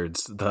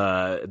Wizards,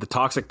 the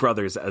Toxic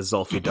Brothers, as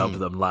Zolfi dubbed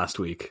them last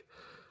week.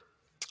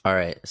 All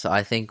right, so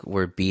I think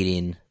we're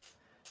beating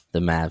the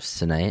Mavs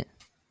tonight.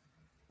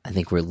 I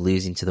think we're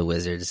losing to the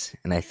Wizards,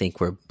 and I think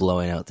we're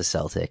blowing out the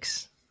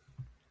Celtics.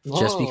 Whoa.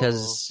 Just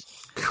because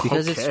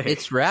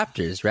it's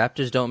Raptors.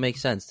 Raptors don't make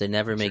sense. They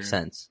never make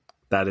sense.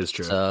 That is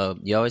true. So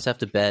you always have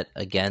to bet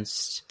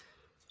against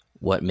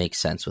what makes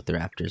sense with the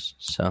Raptors.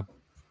 So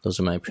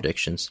those are my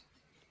predictions.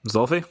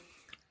 Zolfi?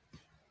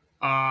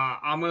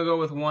 I'm going to go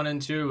with 1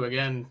 and 2.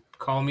 Again,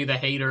 call me the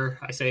hater.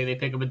 I say they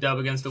pick up a dub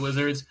against the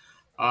Wizards.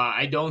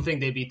 I don't think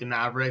they beat the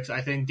Mavericks.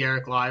 I think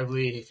Derek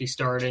Lively, if he's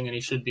starting, and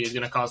he should be, is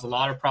going to cause a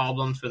lot of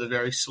problems for the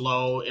very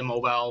slow,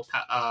 immobile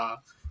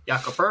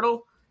Jakob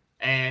Poeltl.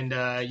 And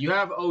you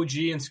have OG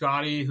and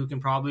Scotty, who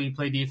can probably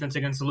play defense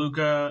against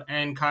Luka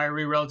and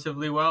Kyrie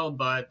relatively well,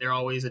 but they're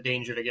always a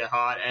danger to get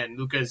hot. And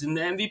Luka's in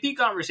the MVP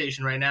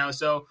conversation right now,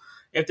 so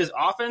if this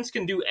offense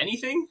can do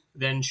anything,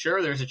 then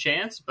sure, there's a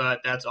chance,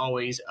 but that's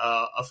always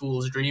a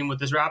fool's dream with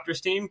this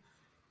Raptors team.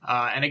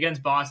 And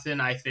against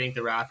Boston, I think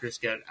the Raptors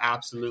get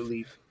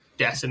absolutely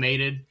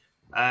decimated.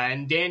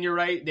 And Dan, you're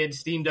right,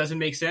 this team doesn't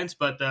make sense,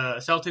 but the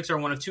Celtics are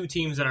one of 2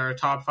 teams that are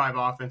top 5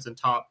 offense and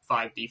top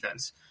 5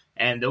 defense.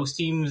 And those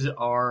teams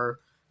are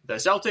the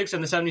Celtics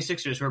and the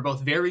 76ers, who are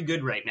both very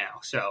good right now.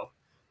 So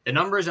the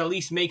numbers at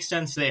least make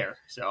sense there.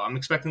 So I'm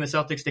expecting the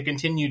Celtics to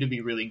continue to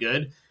be really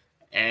good.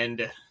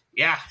 And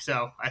yeah,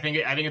 so I think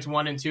it's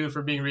 1 and 2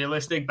 for being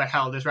realistic, but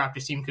hell, this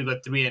Raptors team could go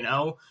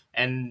 3-0,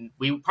 and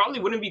we probably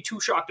wouldn't be too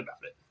shocked about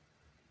it.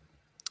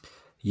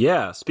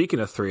 Yeah, speaking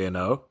of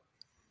 3-0,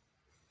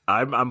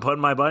 I'm putting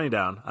my money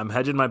down. I'm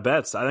hedging my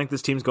bets. I think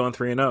this team's going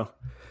 3-0.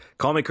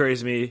 Call me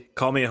crazy,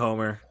 call me a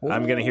homer.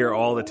 I'm going to hear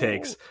all the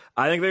takes.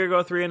 I think they're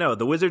going to go 3-0.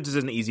 The Wizards is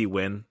an easy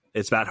win.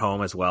 It's at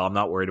home as well. I'm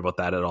not worried about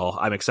that at all.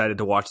 I'm excited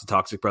to watch the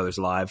Toxic Brothers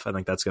live. I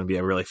think that's going to be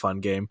a really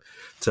fun game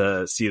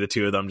to see the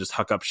 2 of them just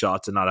huck up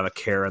shots and not have a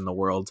care in the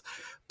world.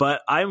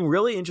 But I'm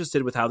really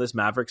interested with how this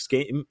Mavericks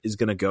game is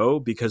going to go,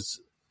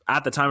 because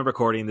at the time of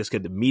recording, this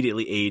could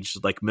immediately age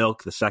like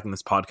milk the second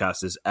this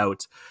podcast is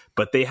out.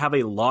 But they have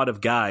a lot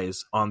of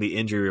guys on the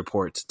injury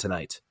report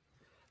tonight.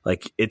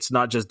 Like, it's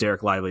not just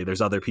Derek Lively.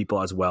 There's other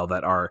people as well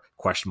that are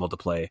questionable to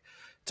play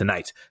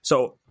tonight.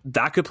 So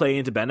that could play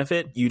into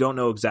benefit. You don't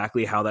know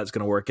exactly how that's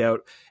going to work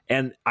out.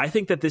 And I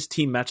think that this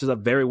team matches up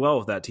very well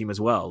with that team as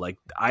well. Like,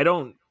 I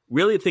don't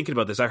really thinking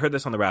about this. I heard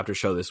this on the Raptors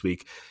show this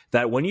week,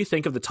 that when you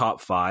think of the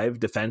top 5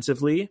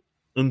 defensively,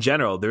 in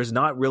general, there's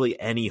not really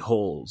any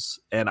holes.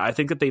 And I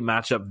think that they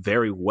match up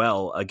very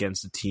well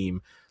against a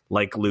team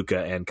like Luka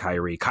and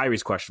Kyrie.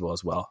 Kyrie's questionable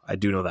as well. I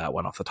do know that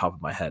one off the top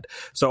of my head.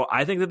 So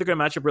I think that they're going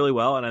to match up really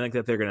well, and I think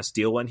that they're going to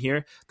steal one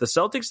here. The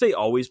Celtics, they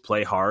always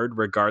play hard,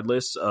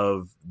 regardless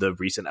of the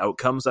recent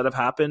outcomes that have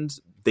happened.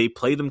 They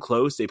play them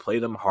close. They play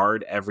them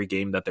hard every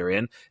game that they're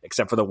in,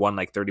 except for the one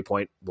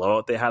 30-point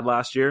blowout they had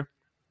last year.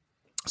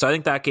 So I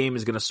think that game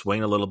is going to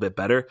swing a little bit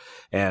better,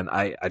 and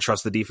I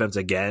trust the defense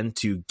again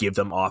to give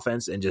them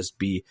offense and just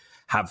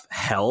have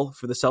hell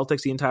for the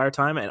Celtics the entire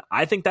time, and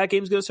I think that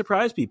game's going to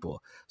surprise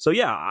people. So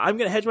yeah, I'm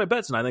going to hedge my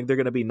bets, and I think they're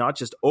going to be not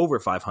just over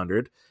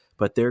 500,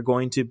 but they're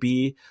going to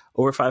be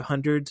over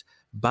 500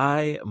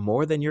 by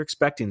more than you're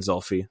expecting,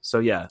 Zolfi. So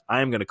yeah,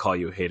 I am going to call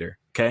you a hater,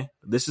 okay?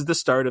 This is the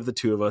start of the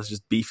 2 of us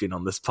just beefing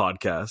on this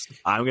podcast.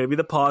 I'm going to be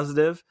the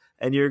positive,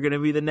 and you're going to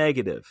be the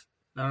negative.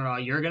 No.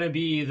 You're going to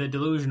be the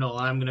delusional.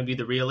 I'm going to be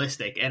the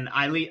realistic. And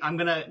I'm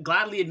going to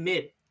gladly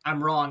admit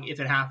I'm wrong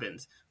if it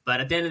happens. But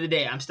at the end of the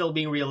day, I'm still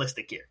being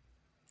realistic here.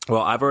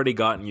 Well, I've already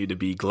gotten you to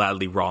be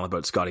gladly wrong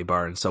about Scotty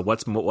Barnes. So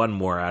what's one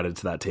more added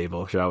to that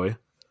table, shall we?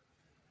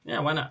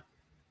 Yeah, why not?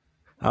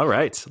 All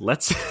right.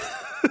 Let's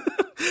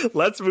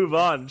move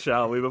on,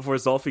 shall we, before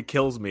Zolfi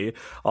kills me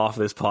off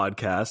this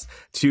podcast,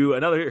 to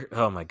another.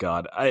 Oh, my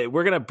God.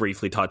 We're going to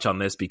briefly touch on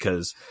this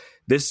because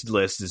this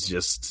list is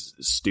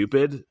just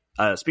stupid.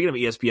 Speaking of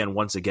ESPN,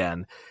 once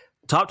again,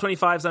 Top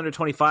 25s under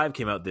 25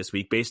 came out this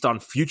week based on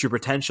future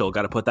potential.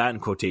 Got to put that in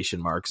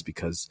quotation marks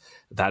because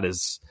that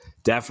is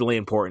definitely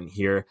important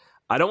here.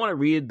 I don't want to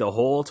read the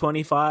whole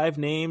 25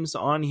 names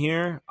on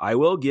here. I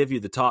will give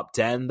you the top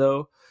 10,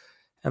 though.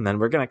 And then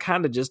we're going to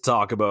kind of just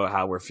talk about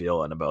how we're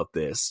feeling about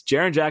this.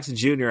 Jaren Jackson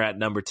Jr. at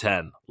number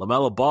 10.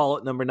 LaMelo Ball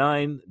at number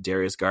 9.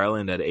 Darius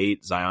Garland at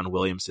 8. Zion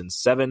Williamson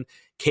 7.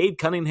 Cade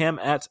Cunningham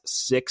at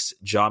 6.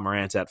 John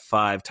Morant at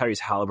 5. Tyrese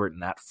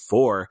Halliburton at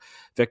 4.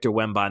 Victor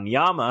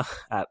Wembanyama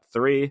at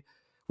 3.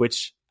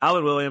 Which,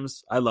 Alan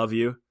Williams, I love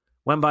you.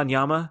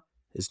 Wembanyama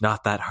is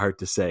not that hard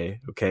to say,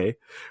 okay?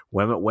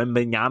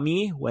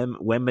 Wembanyami.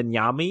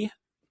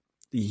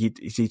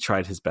 He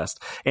tried his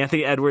best.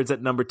 Anthony Edwards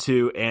at number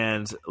 2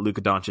 and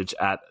Luka Doncic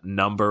at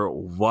number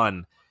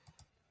 1.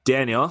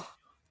 Daniel,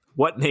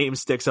 what name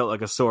sticks out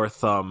like a sore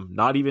thumb,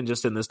 not even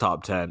just in this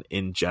top 10,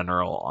 in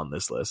general on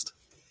this list?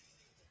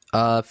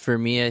 For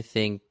me, I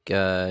think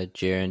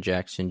Jaren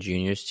Jackson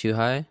Jr. is too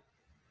high.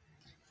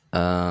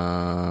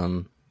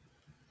 I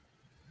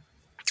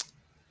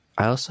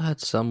also had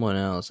someone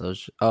else.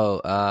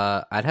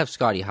 I'd have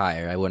Scotty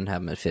higher. I wouldn't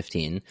have him at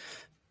 15.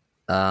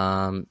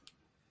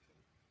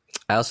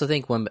 I also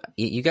think when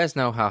you guys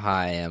know how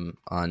high I am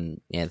on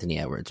Anthony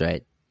Edwards,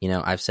 right? You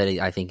know, I've said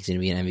I think he's going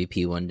to be an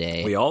MVP one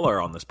day. We all are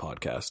on this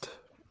podcast.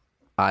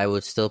 I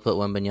would still put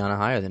Wembanyama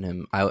higher than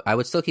him. I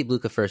would still keep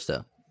Luka first,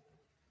 though.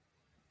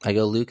 I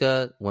go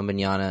Luka,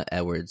 Wembanyama,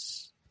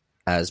 Edwards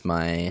as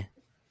my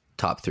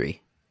top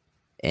 3.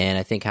 And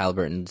I think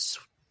Halliburton's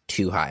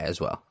too high as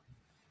well.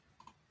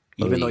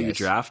 Even though you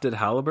drafted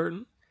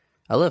Halliburton?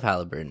 I love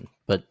Halliburton.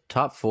 But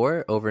top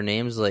 4 over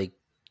names like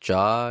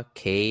Ja,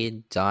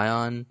 Cade,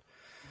 Zion,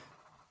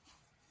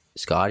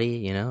 Scotty,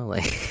 you know,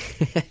 like,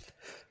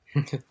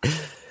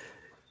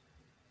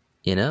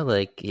 you know,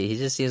 like he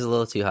just seems a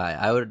little too high.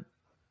 I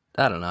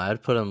don't know. I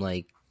would put him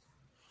like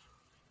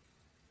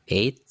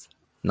 8th,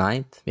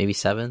 9th, maybe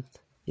 7th,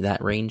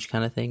 that range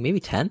kind of thing. Maybe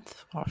 10th.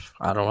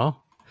 I don't know.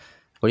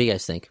 What do you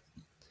guys think?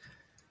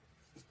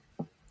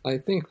 I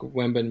think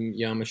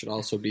Wembanyama should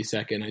also be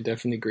second. I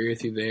definitely agree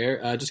with you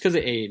there. Just because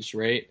of age,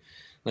 right?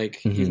 Like,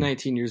 he's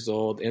 19 years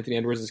old. Anthony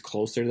Edwards is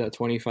closer to that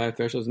 25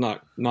 threshold. It's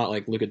not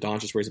like Luka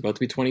Doncic where he's about to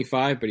be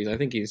 25, but I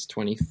think he's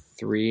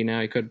 23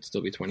 now. He could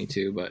still be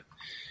 22, but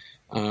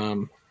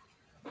and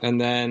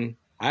then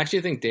I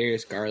actually think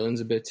Darius Garland's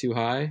a bit too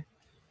high.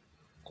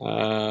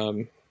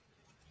 LaMelo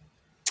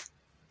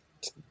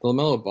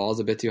Ball's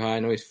a bit too high. I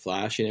know he's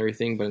flashy and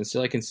everything, but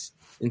until I can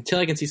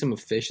see some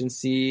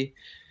efficiency,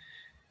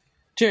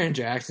 Jaren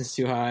Jackson's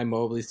too high.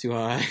 Mobley's too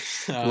high.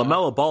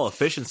 LaMelo Ball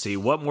efficiency.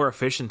 What more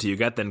efficient do you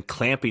get than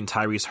clamping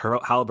Tyrese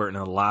Halliburton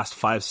in the last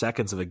 5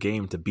 seconds of a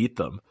game to beat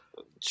them?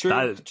 True.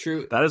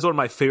 That is one of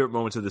my favorite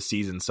moments of the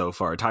season so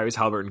far. Tyrese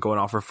Halliburton going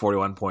off for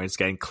 41 points,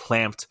 getting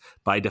clamped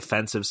by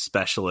defensive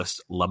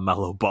specialist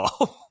LaMelo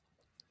Ball.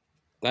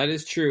 That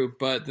is true,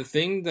 but the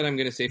thing that I'm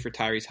going to say for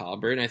Tyrese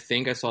Halliburton, I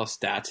think I saw a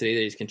stat today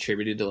that he's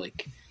contributing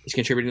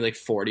to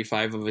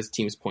 45 of his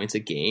team's points a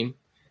game,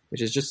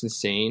 which is just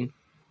insane.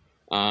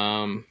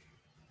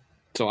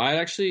 So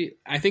I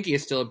think he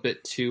is still a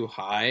bit too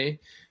high.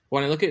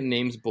 When I look at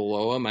names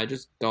below him, I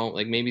just don't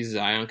like. Maybe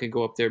Zion could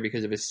go up there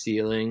because of his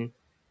ceiling,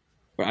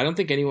 but I don't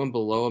think anyone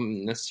below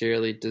him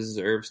necessarily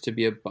deserves to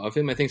be above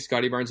him. I think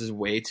Scotty Barnes is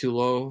way too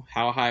low.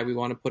 How high we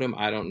want to put him,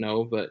 I don't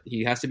know, but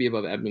he has to be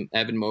above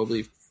Evan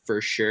Mobley for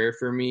sure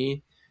for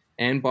me,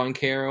 and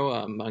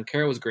Boncaro.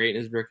 Boncaro was great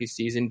in his rookie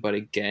season, but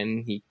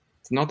again, he's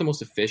not the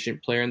most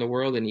efficient player in the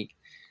world, and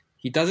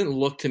he doesn't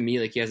look to me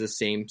like he has the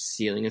same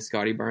ceiling as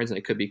Scotty Barnes, and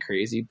it could be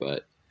crazy,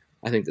 but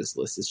I think this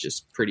list is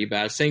just pretty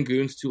bad.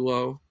 Sengun's too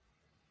low.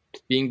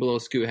 Being below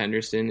Scoot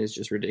Henderson is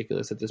just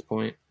ridiculous at this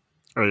point.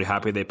 Are you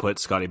happy they put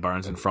Scotty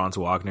Barnes and Franz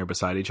Wagner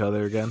beside each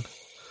other again?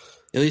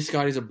 At least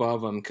Scotty's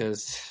above him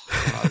because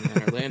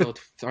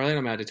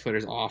Orlando Magic Twitter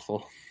is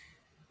awful.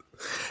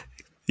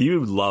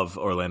 You love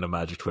Orlando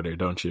Magic Twitter,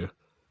 don't you?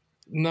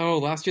 No,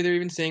 last year they were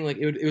even saying like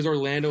it was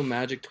Orlando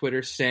Magic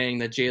Twitter saying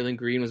that Jalen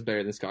Green was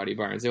better than Scotty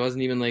Barnes. It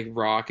wasn't even like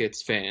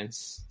Rockets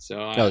fans.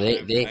 So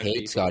they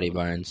hate Scotty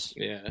Barnes.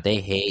 Yeah,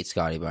 they hate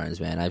Scotty Barnes,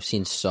 man. I've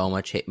seen so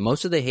much hate.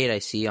 Most of the hate I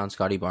see on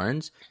Scotty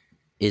Barnes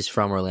is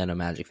from Orlando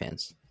Magic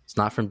fans. It's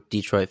not from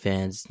Detroit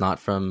fans. It's not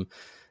from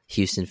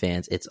Houston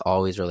fans. It's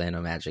always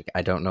Orlando Magic.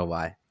 I don't know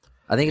why.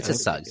 I think it's a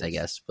Suggs, I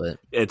guess, but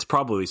it's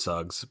probably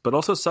Suggs. But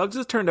also Suggs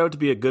has turned out to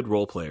be a good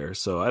role player,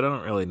 so I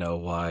don't really know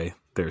why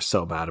they're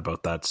so mad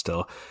about that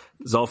still.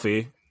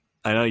 Zolfi,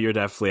 I know you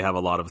definitely have a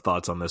lot of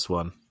thoughts on this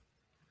one.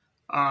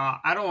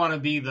 I don't want to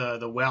be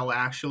the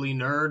actually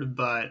nerd,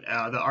 but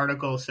the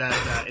article says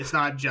that it's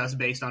not just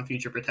based on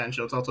future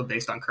potential, it's also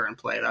based on current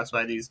play. That's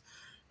why these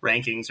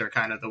rankings are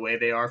kind of the way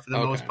they are for the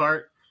most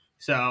part.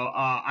 So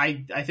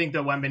I think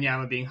that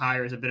Wembanyama being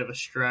higher is a bit of a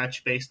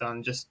stretch based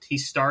on just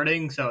he's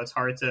starting, so it's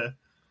hard to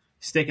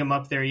stick him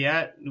up there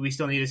yet. We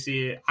still need to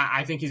see.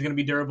 I think he's going to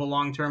be durable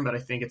long term, but I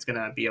think it's going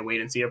to be a wait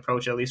and see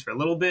approach at least for a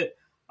little bit.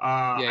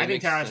 I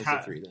think Tyrese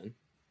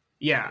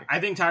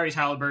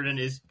Halliburton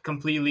is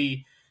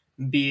completely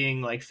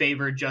being like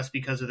favored just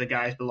because of the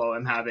guys below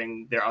him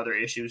having their other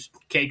issues.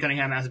 Cade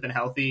Cunningham hasn't been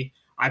healthy.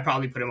 I'd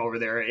probably put him over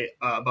there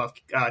above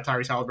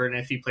Tyrese Halliburton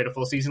if he played a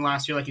full season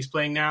last year like he's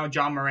playing now.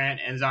 John Morant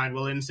and Zion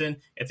Williamson,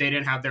 if they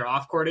didn't have their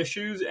off-court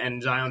issues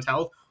and Zion's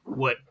health,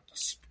 would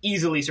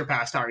easily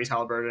surpass Tyrese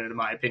Halliburton, in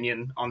my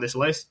opinion, on this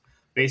list,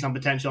 based on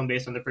potential and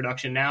based on the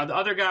production. Now, the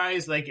other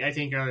guys, like, I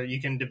think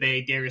you can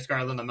debate Darius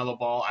Garland, LaMelo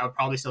Ball. I would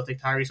probably still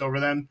take Tyrese over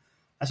them.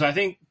 So I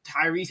think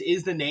Tyrese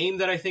is the name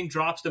that I think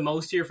drops the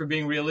most here for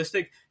being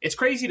realistic. It's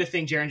crazy to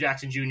think Jaren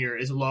Jackson Jr.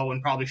 is low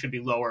and probably should be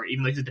lower,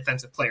 even though he's the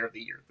Defensive Player of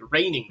the Year, the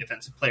reigning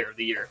Defensive Player of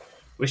the Year,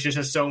 which just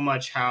has so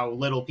much how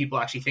little people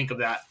actually think of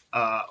that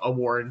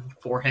award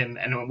for him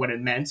and what it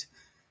meant.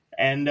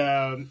 And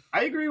I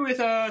agree with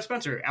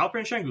Spencer.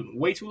 Alperen Sengun,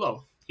 way too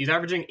low. He's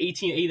averaging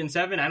 18, 8, and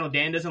 7. I know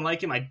Dan doesn't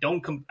like him. I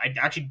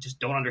actually just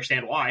don't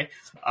understand why.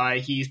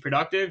 He's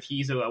productive.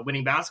 He's a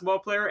winning basketball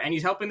player, and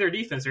he's helping their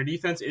defense. Their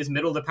defense is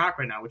middle of the pack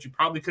right now, which you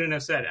probably couldn't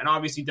have said. And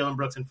obviously, Dylan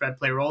Brooks and Fred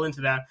play a role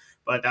into that,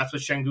 but that's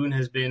what Sengun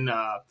has been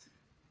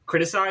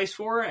criticized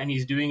for, and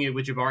he's doing it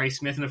with Jabari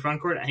Smith in the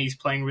front court, and he's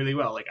playing really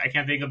well. Like, I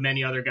can't think of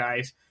many other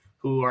guys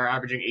who are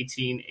averaging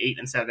 18, 8,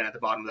 and 7 at the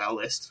bottom of that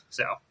list.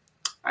 So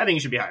I think he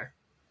should be higher.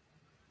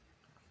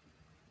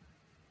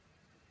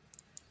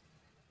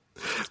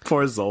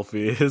 Poor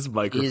Zulfi, his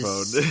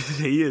microphone.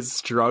 He is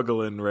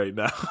struggling right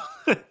now.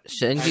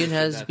 Sengun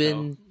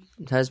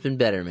has been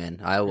better,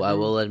 man. I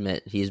will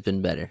admit he's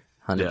been better,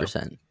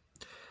 100%.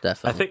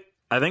 Definitely.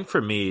 I think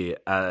for me,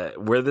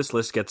 where this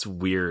list gets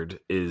weird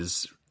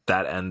is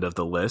that end of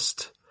the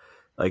list.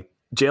 Like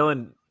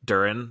Jalen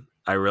Duren,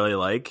 I really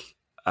like.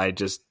 I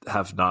just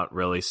have not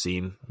really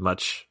seen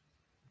much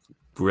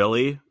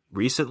really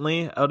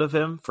recently out of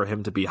him for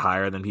him to be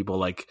higher than people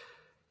like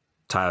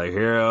Tyler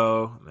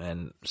Hero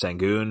and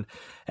Sengun.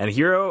 And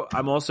Hero,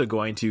 I'm also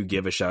going to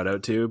give a shout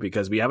out to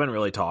because we haven't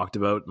really talked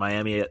about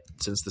Miami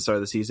since the start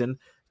of the season.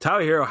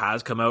 Tyler Hero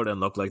has come out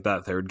and looked like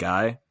that third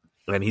guy,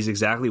 and he's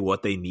exactly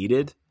what they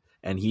needed.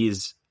 And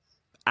he's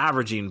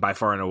averaging by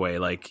far and away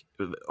like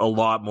a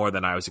lot more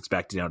than I was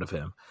expecting out of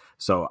him.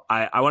 So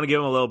I want to give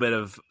him a little bit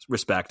of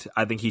respect.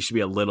 I think he should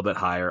be a little bit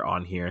higher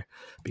on here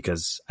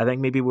because I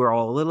think maybe we're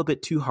all a little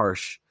bit too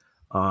harsh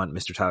on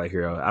Mr. Tyler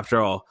Hero.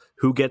 After all,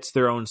 who gets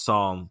their own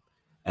song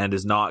and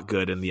is not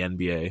good in the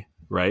NBA,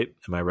 right?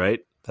 Am I right?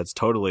 That's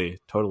totally,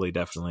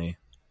 definitely.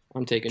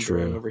 I'm taking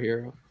Durant over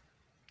Hero.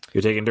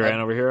 You're taking Durant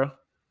over Hero?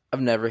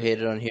 I've never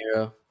hated on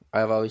Hero.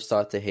 I've always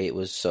thought the hate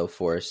was so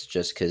forced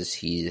just because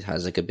he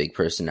has like a big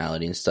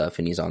personality and stuff,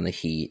 and he's on the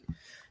Heat.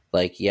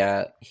 Like,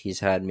 yeah,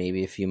 he's had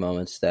maybe a few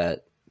moments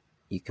that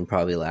you can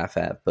probably laugh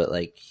at, but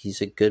like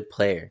he's a good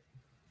player.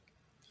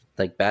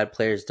 Like bad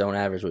players don't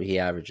average what he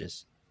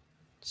averages.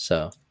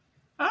 So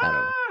I don't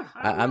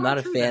know. I'm not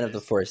a fan of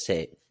the forced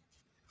hate.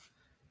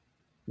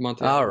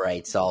 All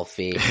right,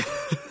 Solfi.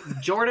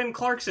 Jordan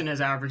Clarkson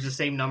has averaged the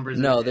same numbers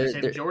as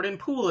him. Jordan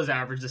Poole has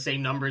averaged the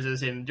same numbers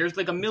as him. There's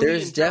like a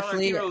million Tyler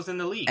Heroes in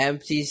the league.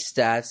 Empty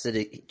stats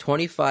that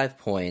 25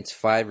 points,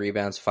 5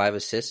 rebounds, 5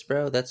 assists,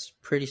 bro. That's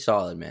pretty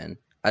solid, man.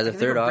 As a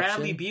third option,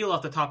 Bradley Beal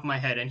off the top of my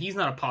head, and he's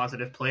not a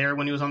positive player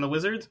when he was on the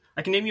Wizards.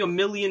 I can name you a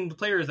million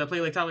players that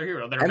play like Tyler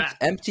Hero that are bad.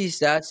 Empty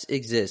stats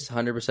exist.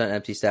 100%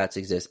 empty stats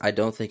exist. I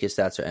don't think his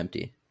stats are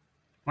empty.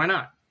 Why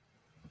not?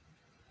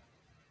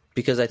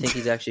 Because I think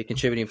he's actually a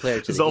contributing player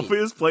to the Heat.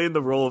 Zulfi is playing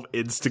the role of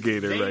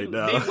instigator right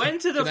now. They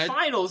went to the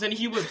finals and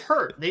he was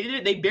hurt.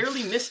 They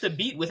barely missed a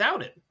beat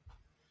without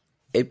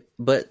it.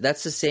 But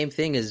that's the same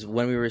thing as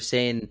when we were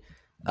saying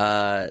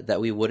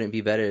that we wouldn't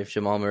be better if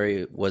Jamal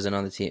Murray was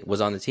on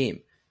the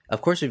team.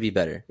 Of course, it'd be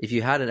better if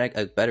you had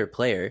a better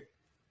player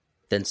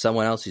than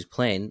someone else who's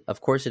playing.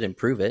 Of course, it'd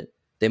improve it.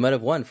 They might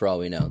have won for all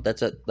we know.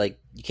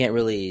 You can't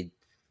really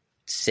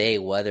say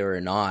whether or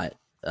not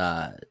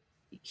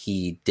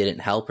he didn't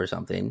help or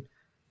something.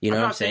 You know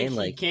what I'm saying?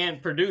 He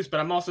can't produce, but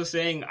I'm also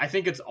saying I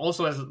think it's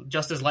also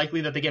just as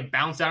likely that they get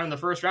bounced out in the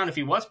first round if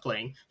he was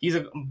playing. He's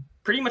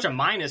pretty much a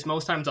minus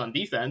most times on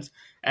defense,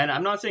 and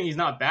I'm not saying he's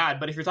not bad,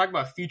 but if you're talking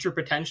about future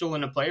potential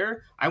in a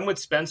player, I'm with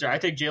Spencer. I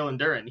take Jalen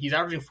Duren. He's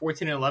averaging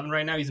 14 and 11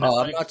 right now. He's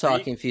I'm not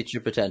talking future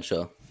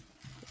potential.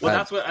 Well,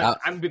 that's what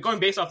I'm going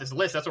based off this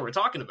list. That's what we're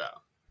talking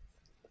about.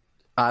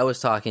 I was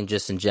talking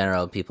just in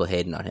general, people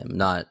hating on him,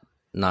 not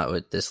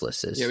what this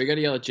list is. Yeah, we got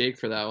to yell at Jake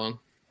for that one.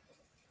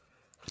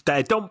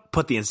 Don't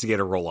put the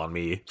instigator role on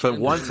me. But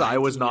once I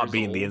was not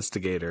being the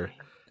instigator.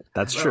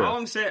 That's true. All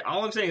I'm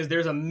saying is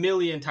there's a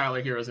million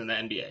Tyler Heroes in the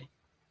NBA.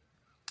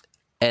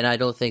 And I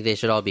don't think they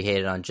should all be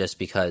hated on just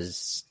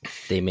because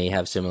they may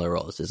have similar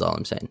roles, is all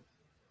I'm saying.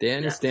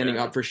 Dan is standing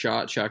up for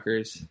shot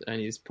chuckers,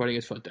 and he's putting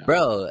his foot down.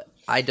 Bro,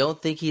 I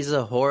don't think he's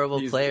a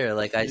horrible player.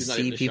 Like, I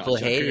see people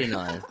hating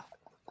on him.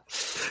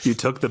 You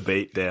took the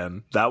bait,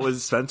 Dan.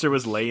 Spencer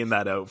was laying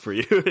that out for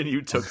you, and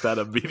you took that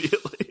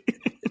immediately.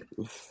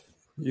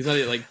 He's not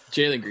like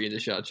Jalen Green's a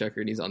shot checker,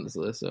 and he's on this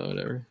list, so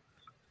whatever.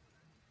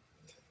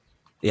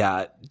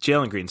 Yeah,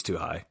 Jalen Green's too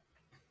high.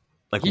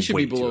 Like he should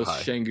be below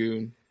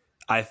Sengun.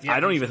 I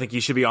don't even think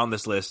he should be on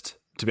this list.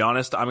 To be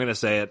honest, I'm going to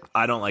say it.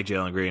 I don't like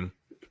Jalen Green.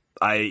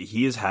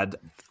 He has had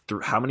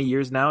how many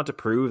years now to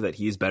prove that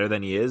he's better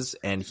than he is,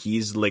 and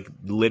he's like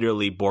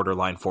literally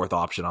borderline fourth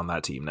option on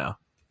that team now.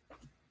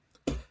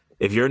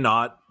 If you're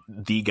not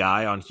the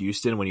guy on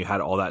Houston when you had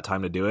all that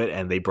time to do it,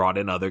 and they brought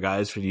in other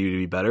guys for you to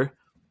be better,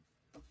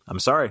 I'm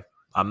sorry.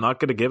 I'm not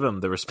going to give him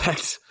the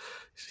respect.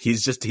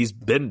 He's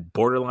been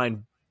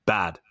borderline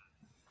bad.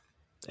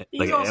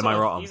 Am I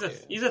wrong?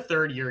 He's a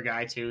third-year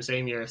guy too,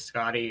 same year as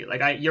Scotty.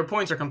 Your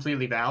points are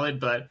completely valid,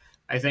 but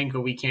I think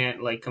we can't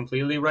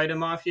completely write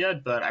him off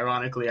yet. But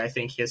ironically, I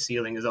think his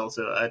ceiling is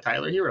also a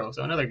Tyler Hero,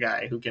 so another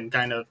guy who can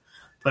kind of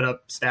put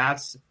up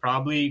stats,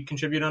 probably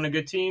contribute on a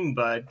good team.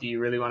 But do you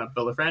really want to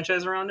build a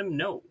franchise around him?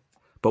 No.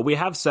 But we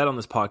have said on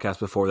this podcast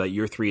before that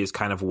year 3 is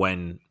kind of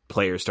when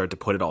players start to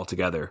put it all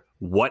together.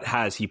 What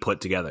has he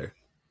put together?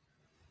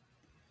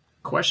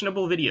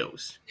 Questionable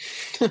videos.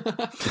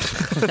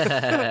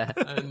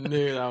 I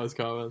knew that was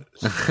coming.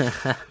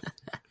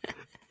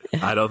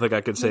 I don't think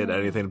I could say it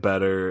anything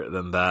better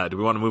than that. Do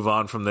we want to move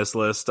on from this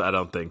list? I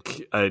don't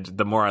think.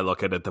 The more I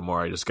look at it, the more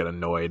I just get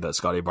annoyed that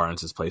Scotty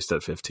Barnes is placed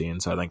at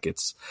 15. So I think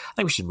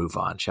we should move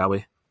on, shall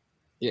we?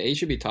 Yeah, he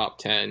should be top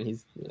 10.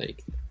 He's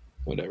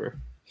whatever.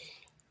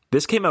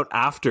 This came out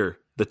after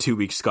the 2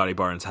 weeks Scotty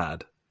Barnes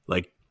had.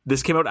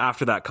 This came out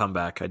after that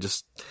comeback.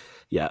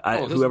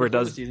 Whoever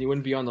does, he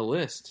wouldn't be on the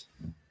list.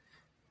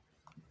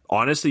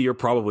 Honestly, you're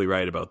probably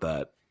right about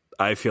that.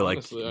 I feel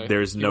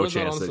there's no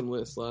chance on some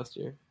list last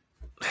year.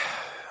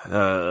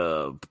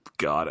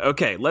 God.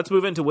 Okay, let's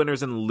move into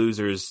winners and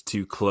losers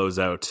to close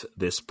out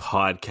this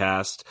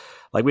podcast.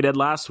 Like we did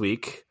last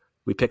week,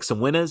 we picked some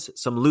winners,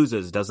 some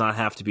losers. Does not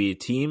have to be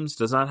teams,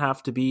 does not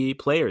have to be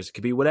players. It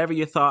could be whatever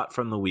you thought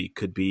from the week.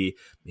 Could be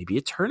maybe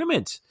a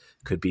tournament.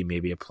 Could be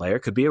maybe a player.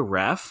 Could be a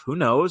ref. Who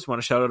knows?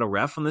 Want to shout out a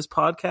ref on this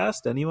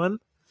podcast? Anyone?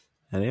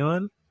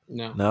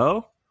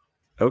 No?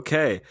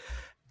 Okay.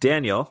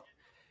 Daniel,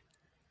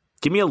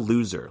 give me a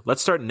loser.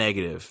 Let's start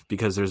negative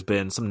because there's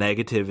been some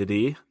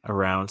negativity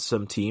around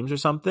some teams or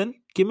something.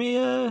 Give me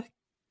a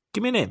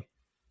name.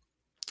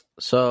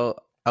 So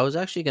I was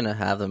actually going to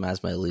have them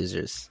as my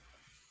losers,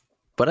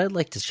 but I'd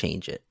like to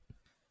change it.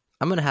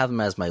 I'm going to have them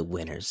as my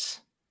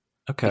winners.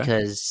 Okay.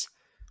 Because,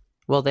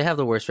 they have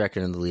the worst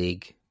record in the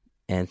league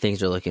and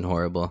things are looking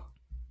horrible.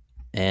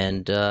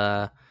 And,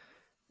 I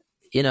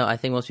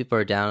think most people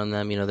are down on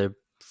them. They're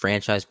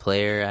franchise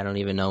player. I don't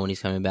even know when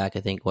he's coming back.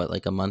 I think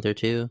a month or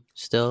two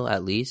still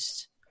at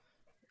least.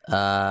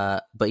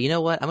 But you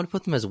know what? I'm going to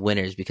put them as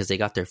winners because they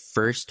got their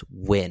first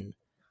win.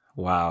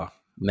 Wow.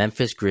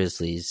 Memphis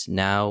Grizzlies,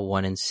 now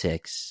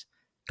 1-6,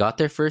 got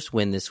their first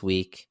win this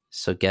week.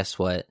 So guess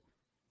what?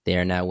 They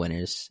are now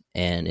winners,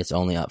 and it's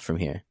only up from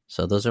here.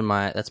 So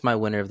that's my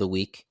winner of the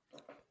week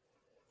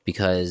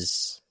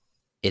because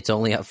it's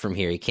only up from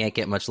here. You can't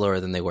get much lower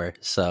than they were.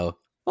 So,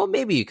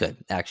 maybe you could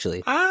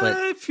actually.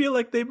 I feel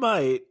like they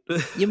might.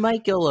 You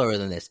might go lower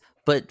than this,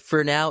 but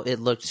for now, it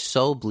looked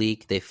so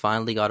bleak. They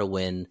finally got a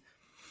win.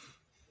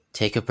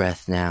 Take a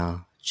breath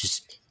now.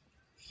 Just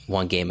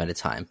one game at a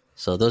time.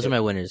 So those are my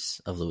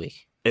winners of the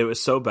week. It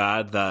was so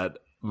bad that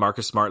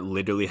Marcus Smart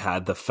literally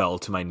had the fell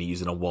to my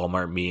knees in a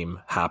Walmart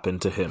meme happen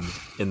to him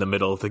in the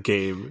middle of the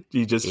game.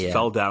 He just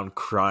fell down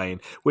crying,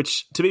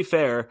 which, to be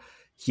fair,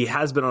 he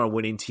has been on a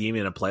winning team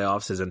in the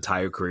playoffs his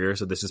entire career,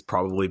 so this has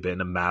probably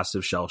been a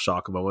massive shell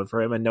shock moment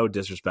for him. And no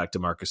disrespect to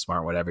Marcus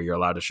Smart, whatever, you're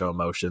allowed to show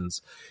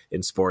emotions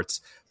in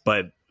sports.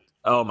 But,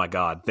 oh my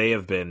God, they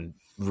have been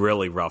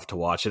really rough to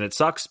watch. And it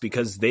sucks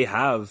because they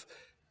have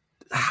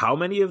how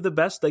many of the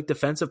best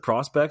defensive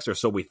prospects, or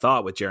so we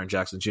thought with Jaren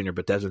Jackson Jr.,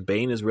 but Desmond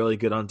Bane is really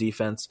good on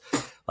defense.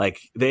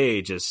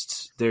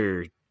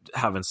 They're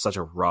having such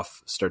a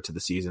rough start to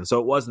the season. So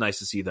it was nice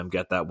to see them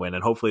get that win,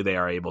 and hopefully they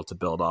are able to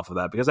build off of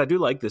that because I do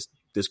like this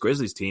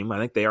Grizzlies team. I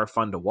think they are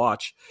fun to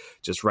watch.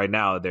 Just right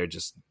now, they're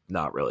just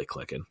not really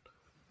clicking.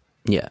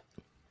 Yeah.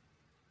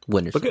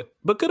 Winners.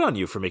 But good on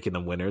you for making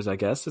them winners, I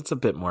guess. It's a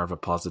bit more of a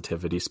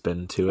positivity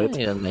spin to it.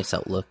 Yeah, nice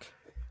outlook.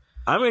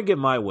 I'm going to give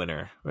my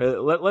winner.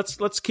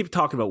 Let's keep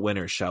talking about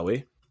winners, shall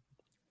we?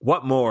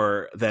 What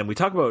more than we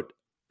talk about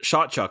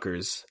shot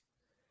chuckers?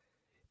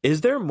 Is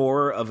there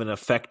more of an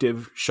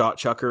effective shot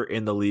chucker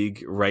in the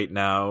league right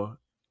now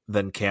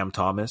than Cam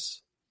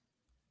Thomas?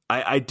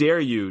 I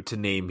dare you to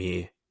name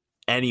me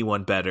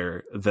anyone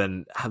better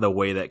than the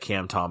way that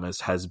Cam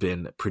Thomas has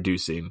been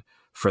producing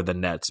for the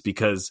Nets,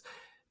 because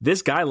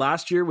this guy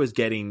last year was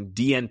getting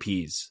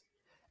DNPs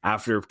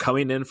after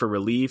coming in for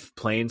relief,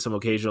 playing some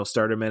occasional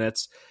starter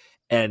minutes,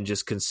 and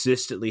just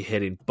consistently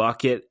hitting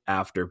bucket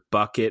after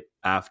bucket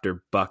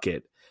after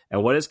bucket.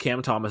 And what has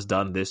Cam Thomas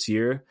done this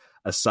year,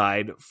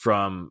 aside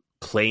from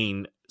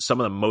playing some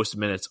of the most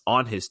minutes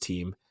on his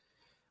team?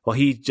 Well,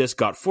 he just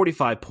got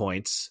 45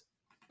 points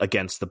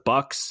against the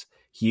Bucks.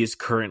 He is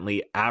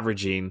currently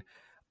averaging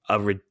a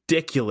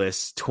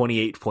ridiculous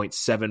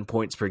 28.7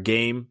 points per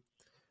game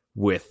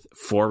with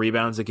 4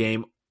 rebounds a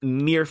game,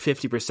 near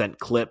 50%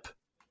 clip,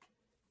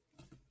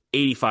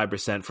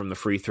 85% from the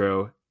free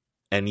throw.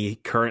 And he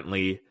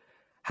currently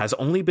has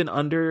only been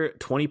under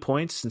 20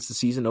 points since the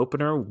season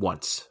opener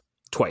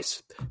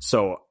twice.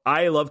 So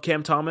I love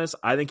Cam Thomas.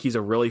 I think he's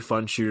a really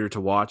fun shooter to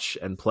watch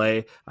and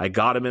play. I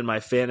got him in my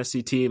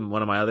fantasy team,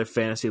 one of my other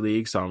fantasy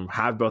leagues, so I'm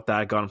happy about that.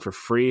 I got him for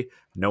free.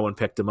 No one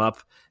picked him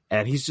up.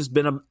 And he's just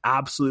been an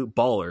absolute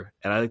baller.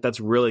 And I think that's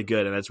really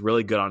good. And it's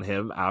really good on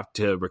him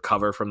to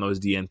recover from those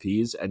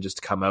DNPs and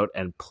just come out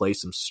and play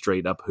some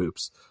straight up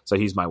hoops. So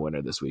he's my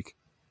winner this week.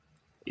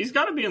 He's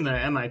got to be in the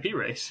MIP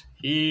race.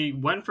 He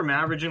went from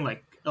averaging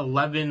like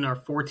 11 or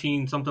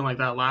 14, something like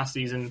that last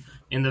season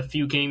in the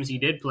few games he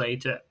did play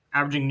to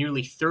averaging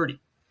nearly 30.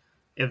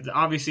 If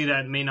obviously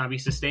that may not be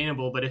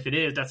sustainable, but if it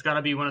is, that's got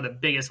to be one of the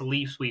biggest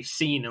leaps we've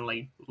seen in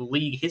like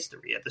league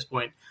history at this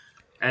point.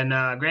 And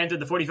granted,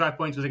 the 45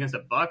 points was against the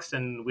Bucks,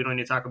 and we don't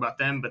need to talk about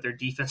them, but their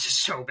defense is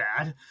so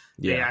bad.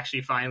 Yeah. They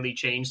actually finally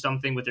changed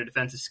something with their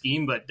defensive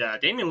scheme, but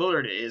Damian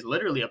Lillard is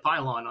literally a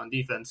pylon on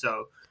defense,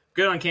 so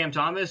good on Cam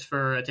Thomas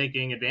for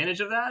taking advantage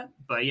of that.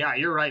 But yeah,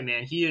 you're right,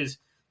 man. He is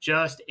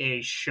just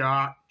a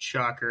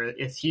shocker.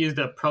 He is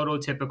the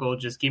prototypical,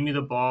 just give me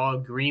the ball,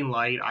 green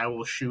light, I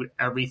will shoot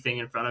everything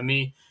in front of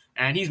me.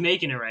 And he's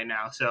making it right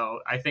now. So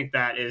I think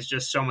that is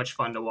just so much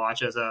fun to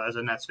watch as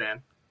a Nets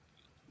fan.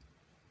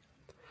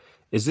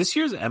 Is this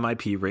year's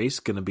MIP race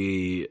going to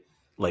be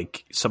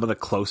like some of the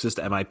closest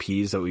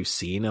MIPs that we've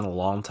seen in a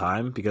long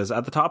time? Because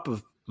at the top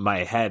of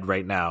my head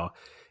right now,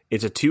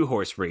 it's a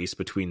 2-horse race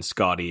between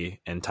Scotty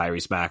and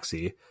Tyrese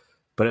Maxey.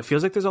 But it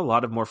feels like there's a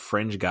lot of more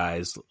fringe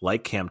guys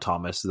like Cam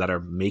Thomas that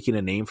are making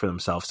a name for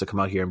themselves to come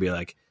out here and be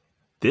like,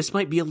 this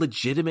might be a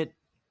legitimate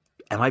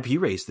MIP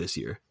race this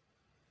year.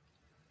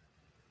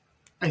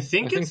 I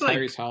think it's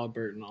Tyrese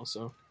Halliburton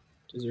also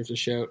deserves a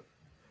shout.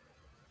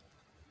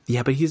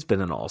 Yeah, but he's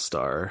been an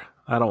all-star.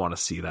 I don't want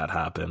to see that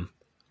happen.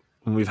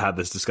 We've had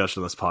this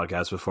discussion on this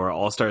podcast before.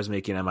 All-stars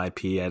making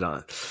MIP,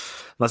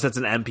 unless it's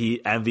an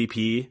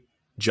MVP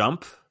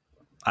jump,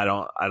 I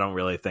don't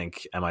really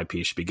think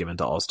MIP should be given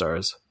to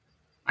all-stars.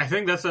 I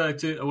think that's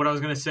what I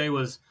was going to say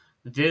was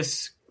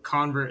this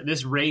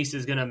race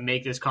is going to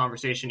make this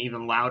conversation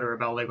even louder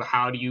about like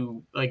how do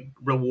you like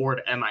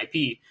reward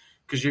MIP,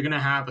 because you're going to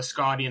have a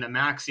Scotty and a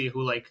Maxey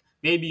who like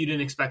maybe you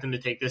didn't expect them to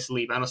take this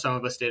leap. I know some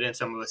of us did and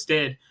some of us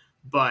did,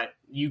 but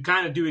you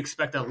kind of do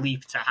expect a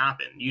leap to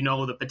happen. You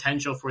know the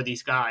potential for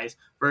these guys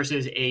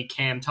versus a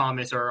Cam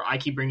Thomas, or I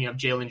keep bringing up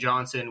Jalen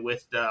Johnson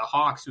with the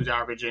Hawks, who's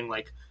averaging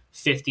like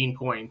 15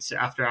 points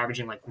after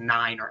averaging like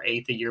 9 or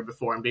 8 the year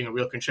before and being a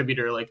real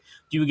contributor. Like,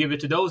 do you give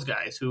it to those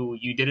guys who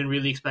you didn't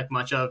really expect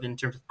much of in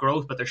terms of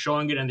growth, but they're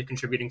showing it and they're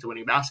contributing to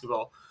winning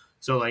basketball?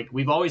 So like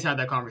we've always had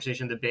that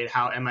conversation debate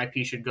how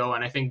MIP should go.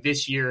 And I think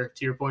this year,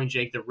 to your point,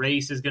 Jake, the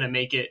race is going to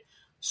make it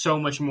so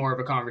much more of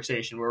a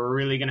conversation where we're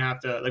really going to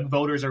have to, like,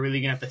 voters are really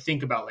going to have to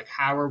think about, like,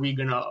 how are we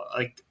going to,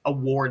 like,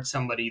 award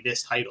somebody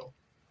this title?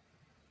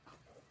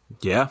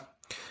 Yeah.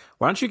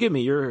 Why don't you give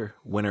me your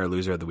winner or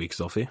loser of the week,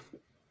 Sophie?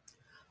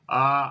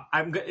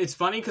 It's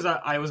funny because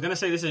I was going to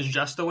say this is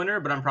just a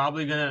winner, but I'm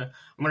probably going to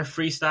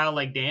freestyle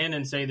like Dan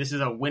and say this is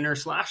a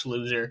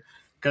winner/loser,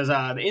 because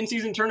the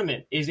in-season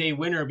tournament is a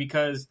winner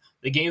because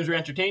the games were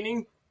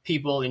entertaining.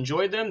 People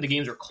enjoyed them. The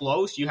games were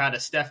close. You had a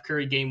Steph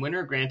Curry game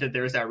winner. Granted,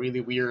 there was that really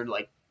weird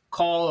like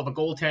call of a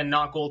goaltend,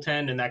 not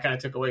goaltend, and that kind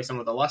of took away some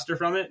of the luster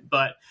from it.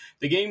 But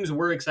the games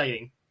were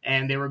exciting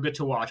and they were good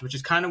to watch, which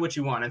is kind of what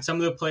you want. And some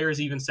of the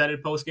players even said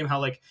it post game how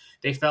like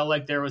they felt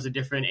like there was a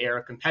different air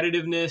of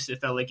competitiveness.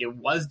 It felt like it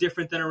was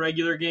different than a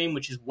regular game,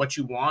 which is what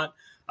you want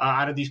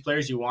out of these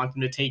players. You want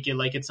them to take it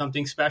like it's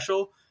something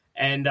special.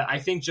 And I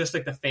think just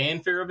like the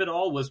fanfare of it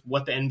all was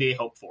what the NBA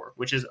hoped for,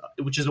 which is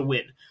a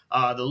win.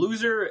 The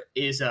loser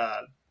is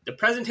the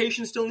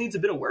presentation still needs a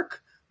bit of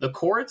work. The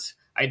courts,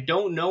 I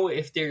don't know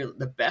if they're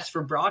the best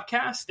for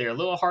broadcast. They're a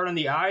little hard on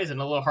the eyes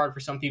and a little hard for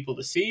some people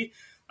to see.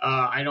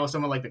 I know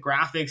some of like the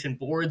graphics and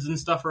boards and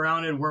stuff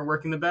around it weren't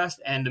working the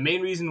best. And the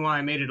main reason why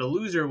I made it a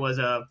loser was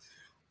a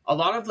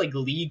lot of like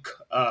league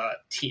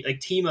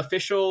team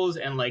officials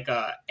and like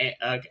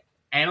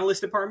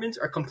analyst departments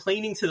are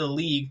complaining to the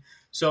league.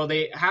 So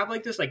they have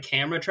like this like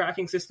camera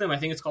tracking system. I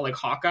think it's called like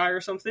Hawkeye or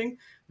something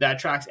that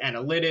tracks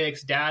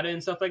analytics, data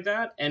and stuff like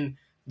that. And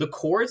the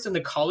courts and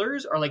the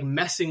colors are like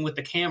messing with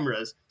the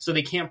cameras. So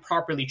they can't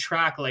properly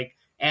track like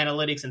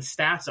analytics and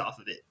stats off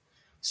of it.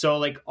 So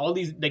like all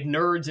these like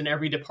nerds in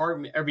every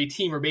department, every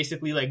team are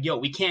basically like, yo,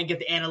 we can't get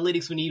the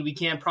analytics we need. We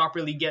can't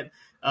properly get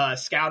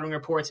scouting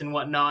reports and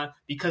whatnot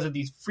because of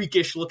these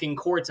freakish looking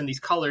courts and these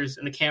colors,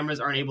 and the cameras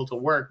aren't able to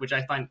work, which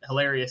I find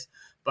hilarious.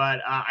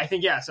 But I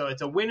think, yeah, so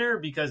it's a winner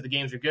because the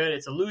games are good.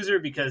 It's a loser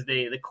because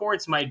the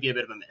courts might be a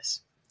bit of a miss.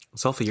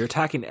 Sophie, you're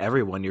attacking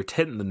everyone. You're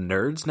hitting the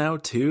nerds now,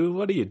 too?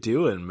 What are you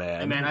doing, man?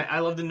 Hey, man, I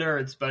love the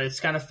nerds, but it's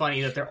kind of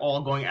funny that they're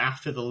all going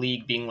after the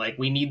league, being like,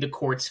 we need the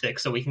courts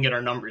fixed so we can get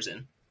our numbers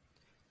in.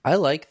 I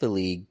like the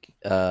league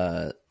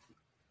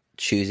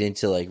choosing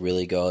to like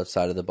really go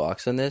outside of the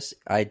box on this.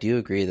 I do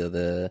agree, though,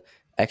 the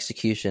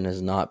execution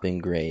has not been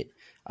great.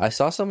 I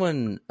saw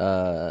someone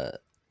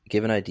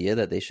give an idea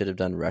that they should have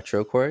done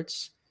retro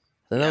courts.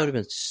 I think that would have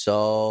been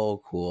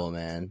so cool,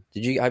 man.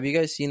 Have you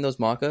guys seen those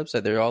mock-ups?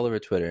 They're all over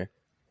Twitter.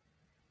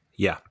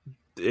 Yeah,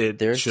 it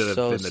should have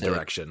been the sick.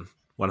 direction.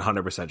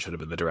 100% should have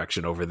been the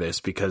direction over this,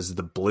 because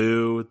the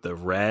blue, the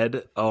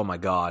red, oh my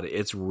god,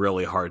 it's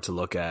really hard to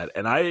look at.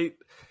 And I'm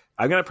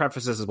going to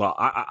preface this as well.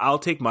 I'll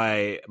take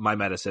my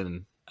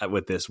medicine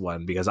with this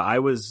one, because I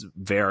was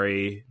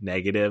very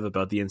negative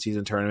about the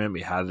in-season tournament.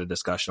 We had a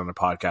discussion on a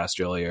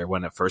podcast earlier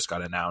when it first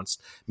got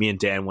announced. Me and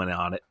Dan went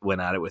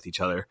at it with each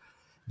other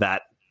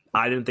that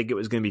I didn't think it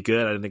was going to be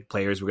good. I didn't think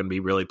players were going to be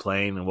really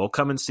playing, and we'll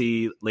come and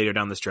see later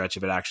down the stretch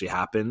if it actually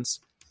happens.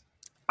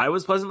 I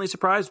was pleasantly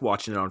surprised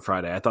watching it on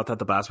Friday. I thought that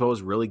the basketball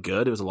was really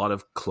good. It was a lot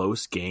of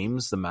close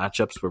games. The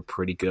matchups were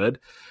pretty good.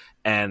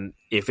 And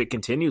if it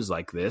continues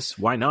like this,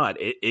 why not?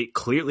 It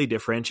clearly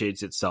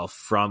differentiates itself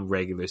from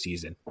regular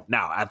season.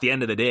 Now, at the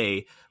end of the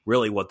day,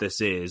 really what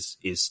this is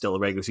still a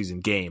regular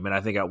season game. And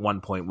I think at one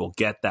point we'll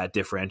get that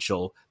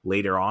differential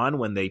later on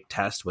when they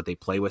test what they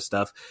play with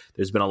stuff.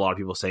 There's been a lot of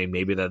people saying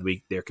maybe that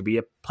there could be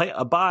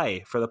a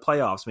bye for the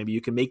playoffs. Maybe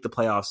you can make the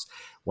playoffs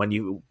when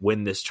you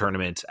win this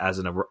tournament as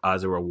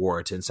a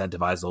reward to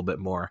incentivize a little bit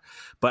more.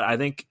 But I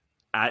think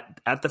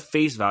at the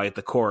face value, at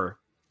the core,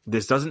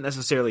 this doesn't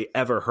necessarily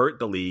ever hurt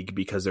the league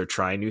because they're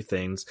trying new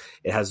things.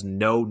 It has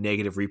no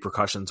negative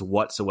repercussions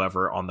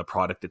whatsoever on the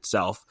product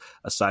itself,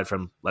 aside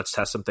from let's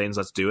test some things,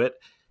 let's do it.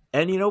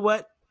 And you know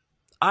what?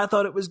 I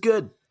thought it was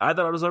good. I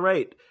thought it was all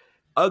right.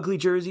 Ugly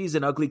jerseys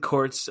and ugly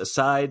courts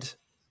aside,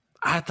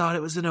 I thought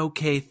it was an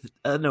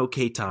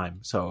okay time.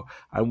 So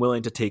I'm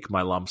willing to take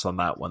my lumps on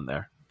that one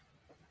there.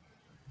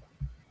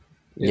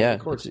 Yeah,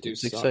 the courts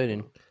it's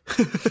exciting.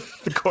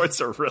 The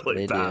courts are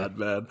really bad,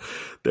 man.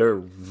 They're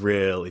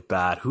really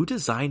bad. Who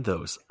designed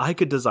those? I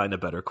could design a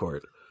better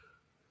court.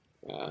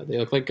 They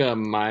look like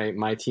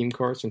my team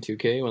courts from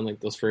 2K when like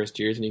those first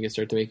years and you can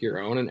start to make your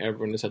own, and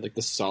everyone just had like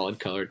the solid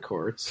colored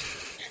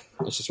courts.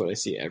 That's just what I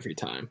see every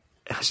time.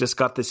 It's just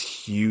got this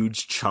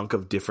huge chunk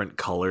of different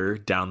color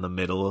down the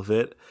middle of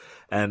it.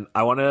 And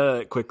I want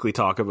to quickly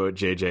talk about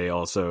JJ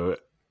also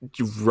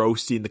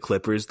roasting the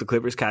Clippers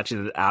catching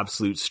an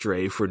absolute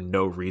stray for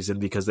no reason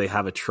because they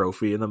have a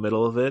trophy in the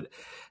middle of it.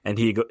 And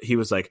he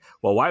was like,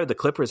 well, why would the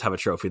Clippers have a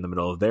trophy in the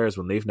middle of theirs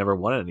when they've never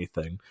won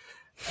anything?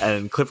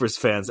 And Clippers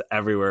fans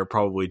everywhere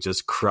probably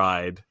just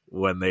cried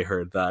when they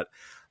heard that.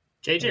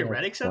 JJ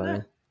Redick said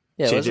that?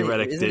 Yeah, JJ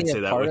Redick did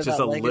say that, which is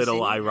a legacy?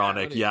 little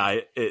ironic.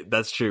 Yeah,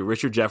 that's true.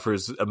 Richard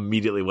Jeffers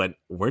immediately went,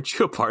 weren't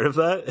you a part of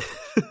that?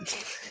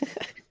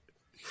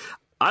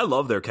 I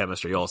love their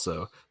chemistry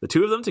also. The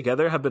two of them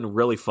together have been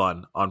really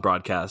fun on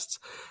broadcasts.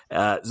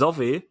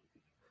 Zolfi,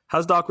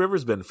 how's Doc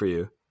Rivers been for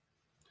you?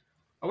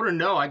 I wouldn't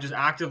know. I just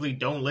actively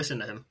don't listen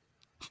to him.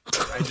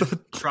 I just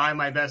try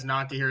my best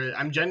not to hear it.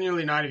 I'm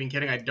genuinely not even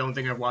kidding. I don't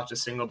think I've watched a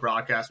single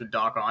broadcast with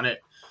Doc on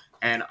it.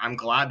 And I'm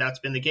glad that's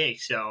been the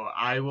case. So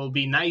I will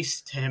be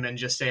nice to him and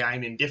just say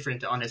I'm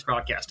indifferent on his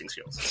broadcasting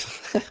skills.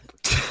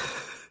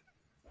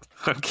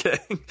 Okay.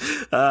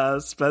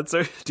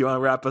 Spencer, do you want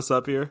to wrap us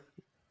up here?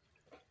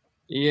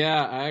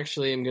 Yeah, I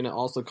actually am going to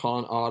also call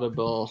an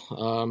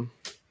audible.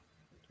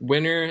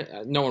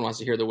 Winner, no one wants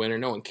to hear the winner.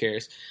 No one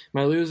cares.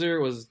 My loser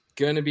was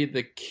going to be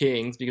the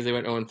Kings because they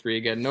went 0-3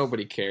 again.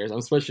 Nobody cares. I'm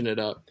switching it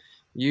up.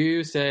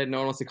 You said no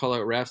one wants to call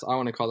out refs. I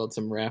want to call out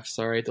some refs.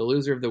 All right. The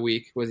loser of the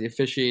week was the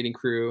officiating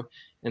crew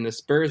in the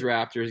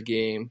Spurs-Raptors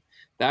game.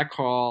 That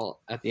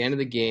call at the end of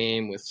the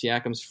game with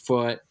Siakam's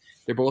foot,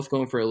 they're both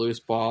going for a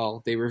loose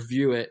ball. They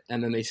review it,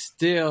 and then they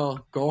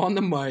still go on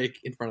the mic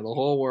in front of the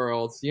whole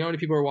world. So you know how many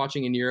people are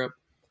watching in Europe?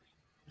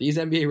 These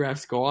NBA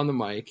refs go on the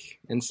mic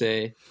and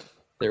say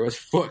there was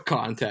foot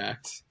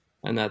contact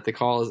and that the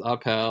call is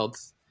upheld.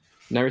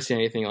 Never seen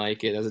anything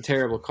like it. It was a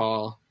terrible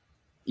call.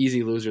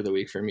 Easy loser of the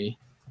week for me.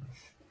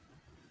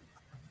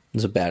 It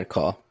was a bad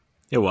call.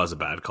 It was a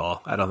bad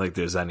call. I don't think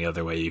there's any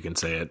other way you can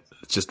say it.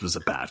 It just was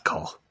a bad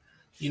call.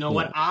 You know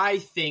what? I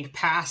think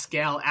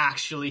Pascal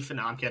actually...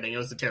 No, I'm kidding. It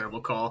was a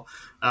terrible call.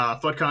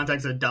 Foot contact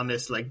is the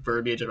dumbest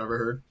verbiage I've ever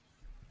heard.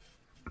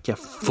 Yeah,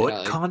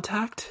 foot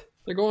contact?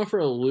 They're going for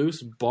a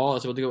loose ball.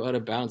 It's about to go out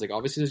of bounds.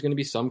 Obviously, there's going to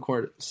be some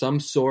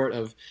sort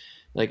of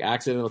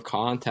accidental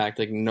contact.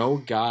 No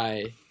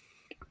guy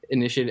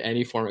initiated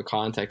any form of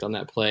contact on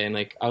that play. And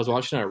I was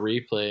watching a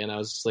replay, and I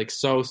was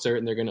so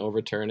certain they're going to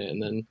overturn it.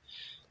 And then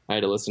I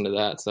had to listen to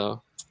that.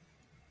 So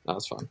that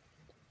was fun.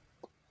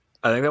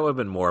 I think that would have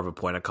been more of a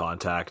point of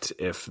contact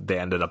if they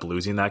ended up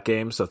losing that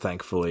game. So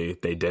thankfully,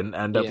 they didn't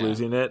end up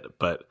losing it.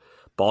 But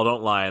ball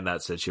don't lie in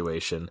that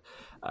situation.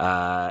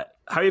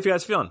 How are you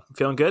guys feeling?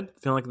 Feeling good?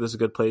 Feeling like this is a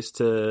good place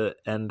to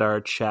end our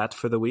chat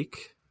for the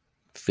week?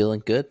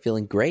 Feeling good.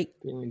 Feeling great.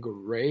 Feeling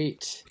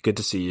great. Good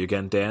to see you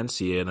again, Dan.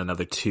 See you in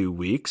another 2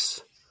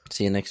 weeks.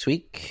 See you next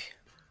week.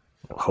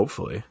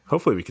 Hopefully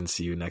we can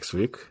see you next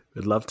week.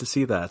 We'd love to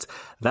see that.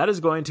 That is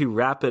going to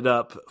wrap it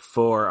up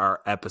for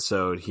our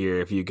episode here.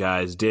 If you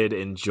guys did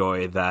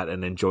enjoy that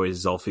and enjoy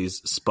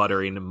Zolfi's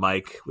sputtering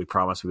mic, we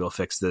promise we will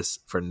fix this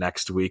for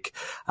next week.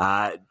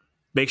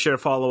 Make sure to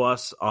follow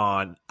us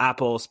on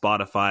Apple,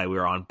 Spotify.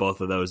 We're on both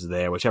of those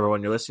there. Whichever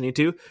one you're listening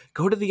to,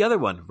 go to the other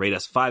one. Rate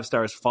us 5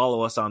 stars.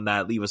 Follow us on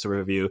that. Leave us a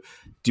review.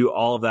 Do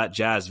all of that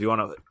jazz. If you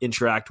want to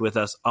interact with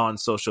us on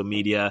social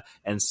media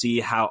and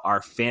see how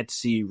our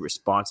fantasy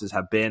responses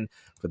have been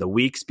for the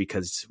weeks,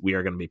 because we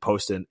are going to be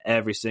posting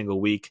every single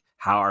week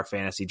how our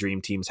fantasy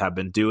dream teams have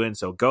been doing.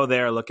 So go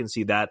there, look and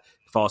see that.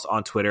 Follow us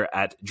on Twitter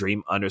at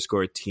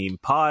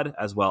dream_team_pod,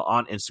 as well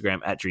on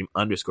Instagram at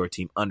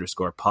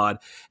dream_team_pod.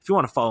 If you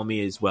want to follow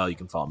me as well, you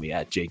can follow me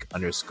at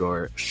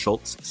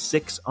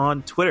Jake_Schultz6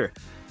 on Twitter.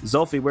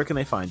 Zolfi, where can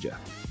they find you?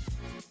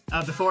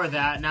 Before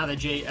that, now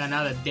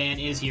that Dan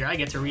is here, I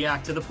get to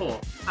react to the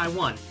poll. I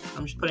won.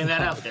 I'm just putting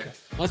that out there.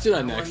 Let's do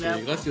that next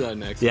week. Let's do that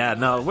next Yeah,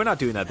 no, we're not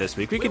doing that this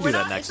week. We can do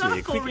that next week.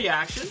 It's not a full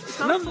reaction. It's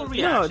not a full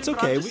reaction. No, it's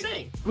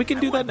okay. We can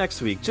do won. that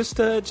next week. Just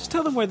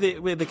tell them where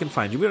they can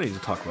find you. We don't need to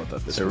talk about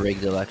that this It's a week.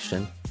 rigged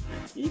election.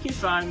 You can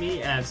find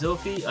me at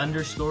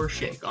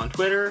Zolfi_Shake on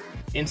Twitter,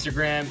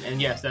 Instagram,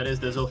 and yes, that is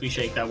the Zolfi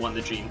Shake that won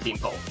the Dream Team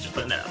poll. Just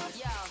putting that out.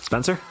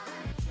 Spencer?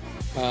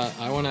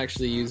 I want to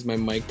actually use my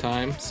mic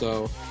time,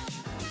 so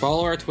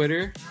follow our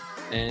Twitter,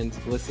 and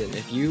listen,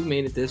 if you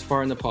made it this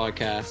far in the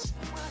podcast,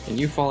 and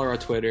you follow our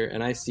Twitter,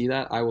 and I see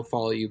that, I will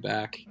follow you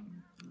back.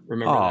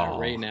 Remember that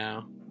right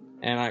now.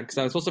 And because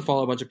I was supposed to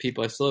follow a bunch of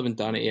people, I still haven't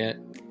done it yet,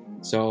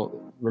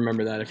 so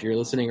remember that if you're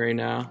listening right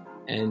now,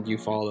 and you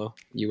follow,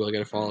 you will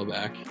get a follow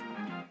back.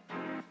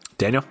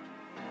 Daniel?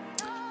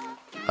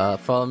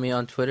 Follow me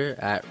on Twitter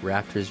at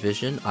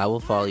RaptorsVision. I will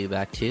follow you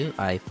back too.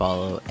 I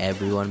follow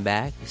everyone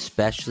back,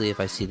 especially if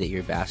I see that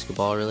you're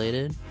basketball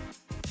related.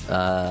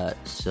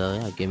 So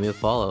yeah, give me a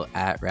follow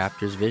at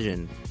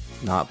RaptorsVision.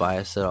 Not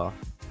biased at all.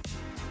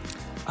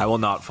 I will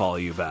not follow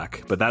you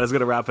back. But that is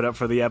going to wrap it up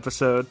for the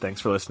episode. Thanks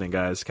for listening,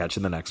 guys. Catch you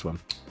in the next one.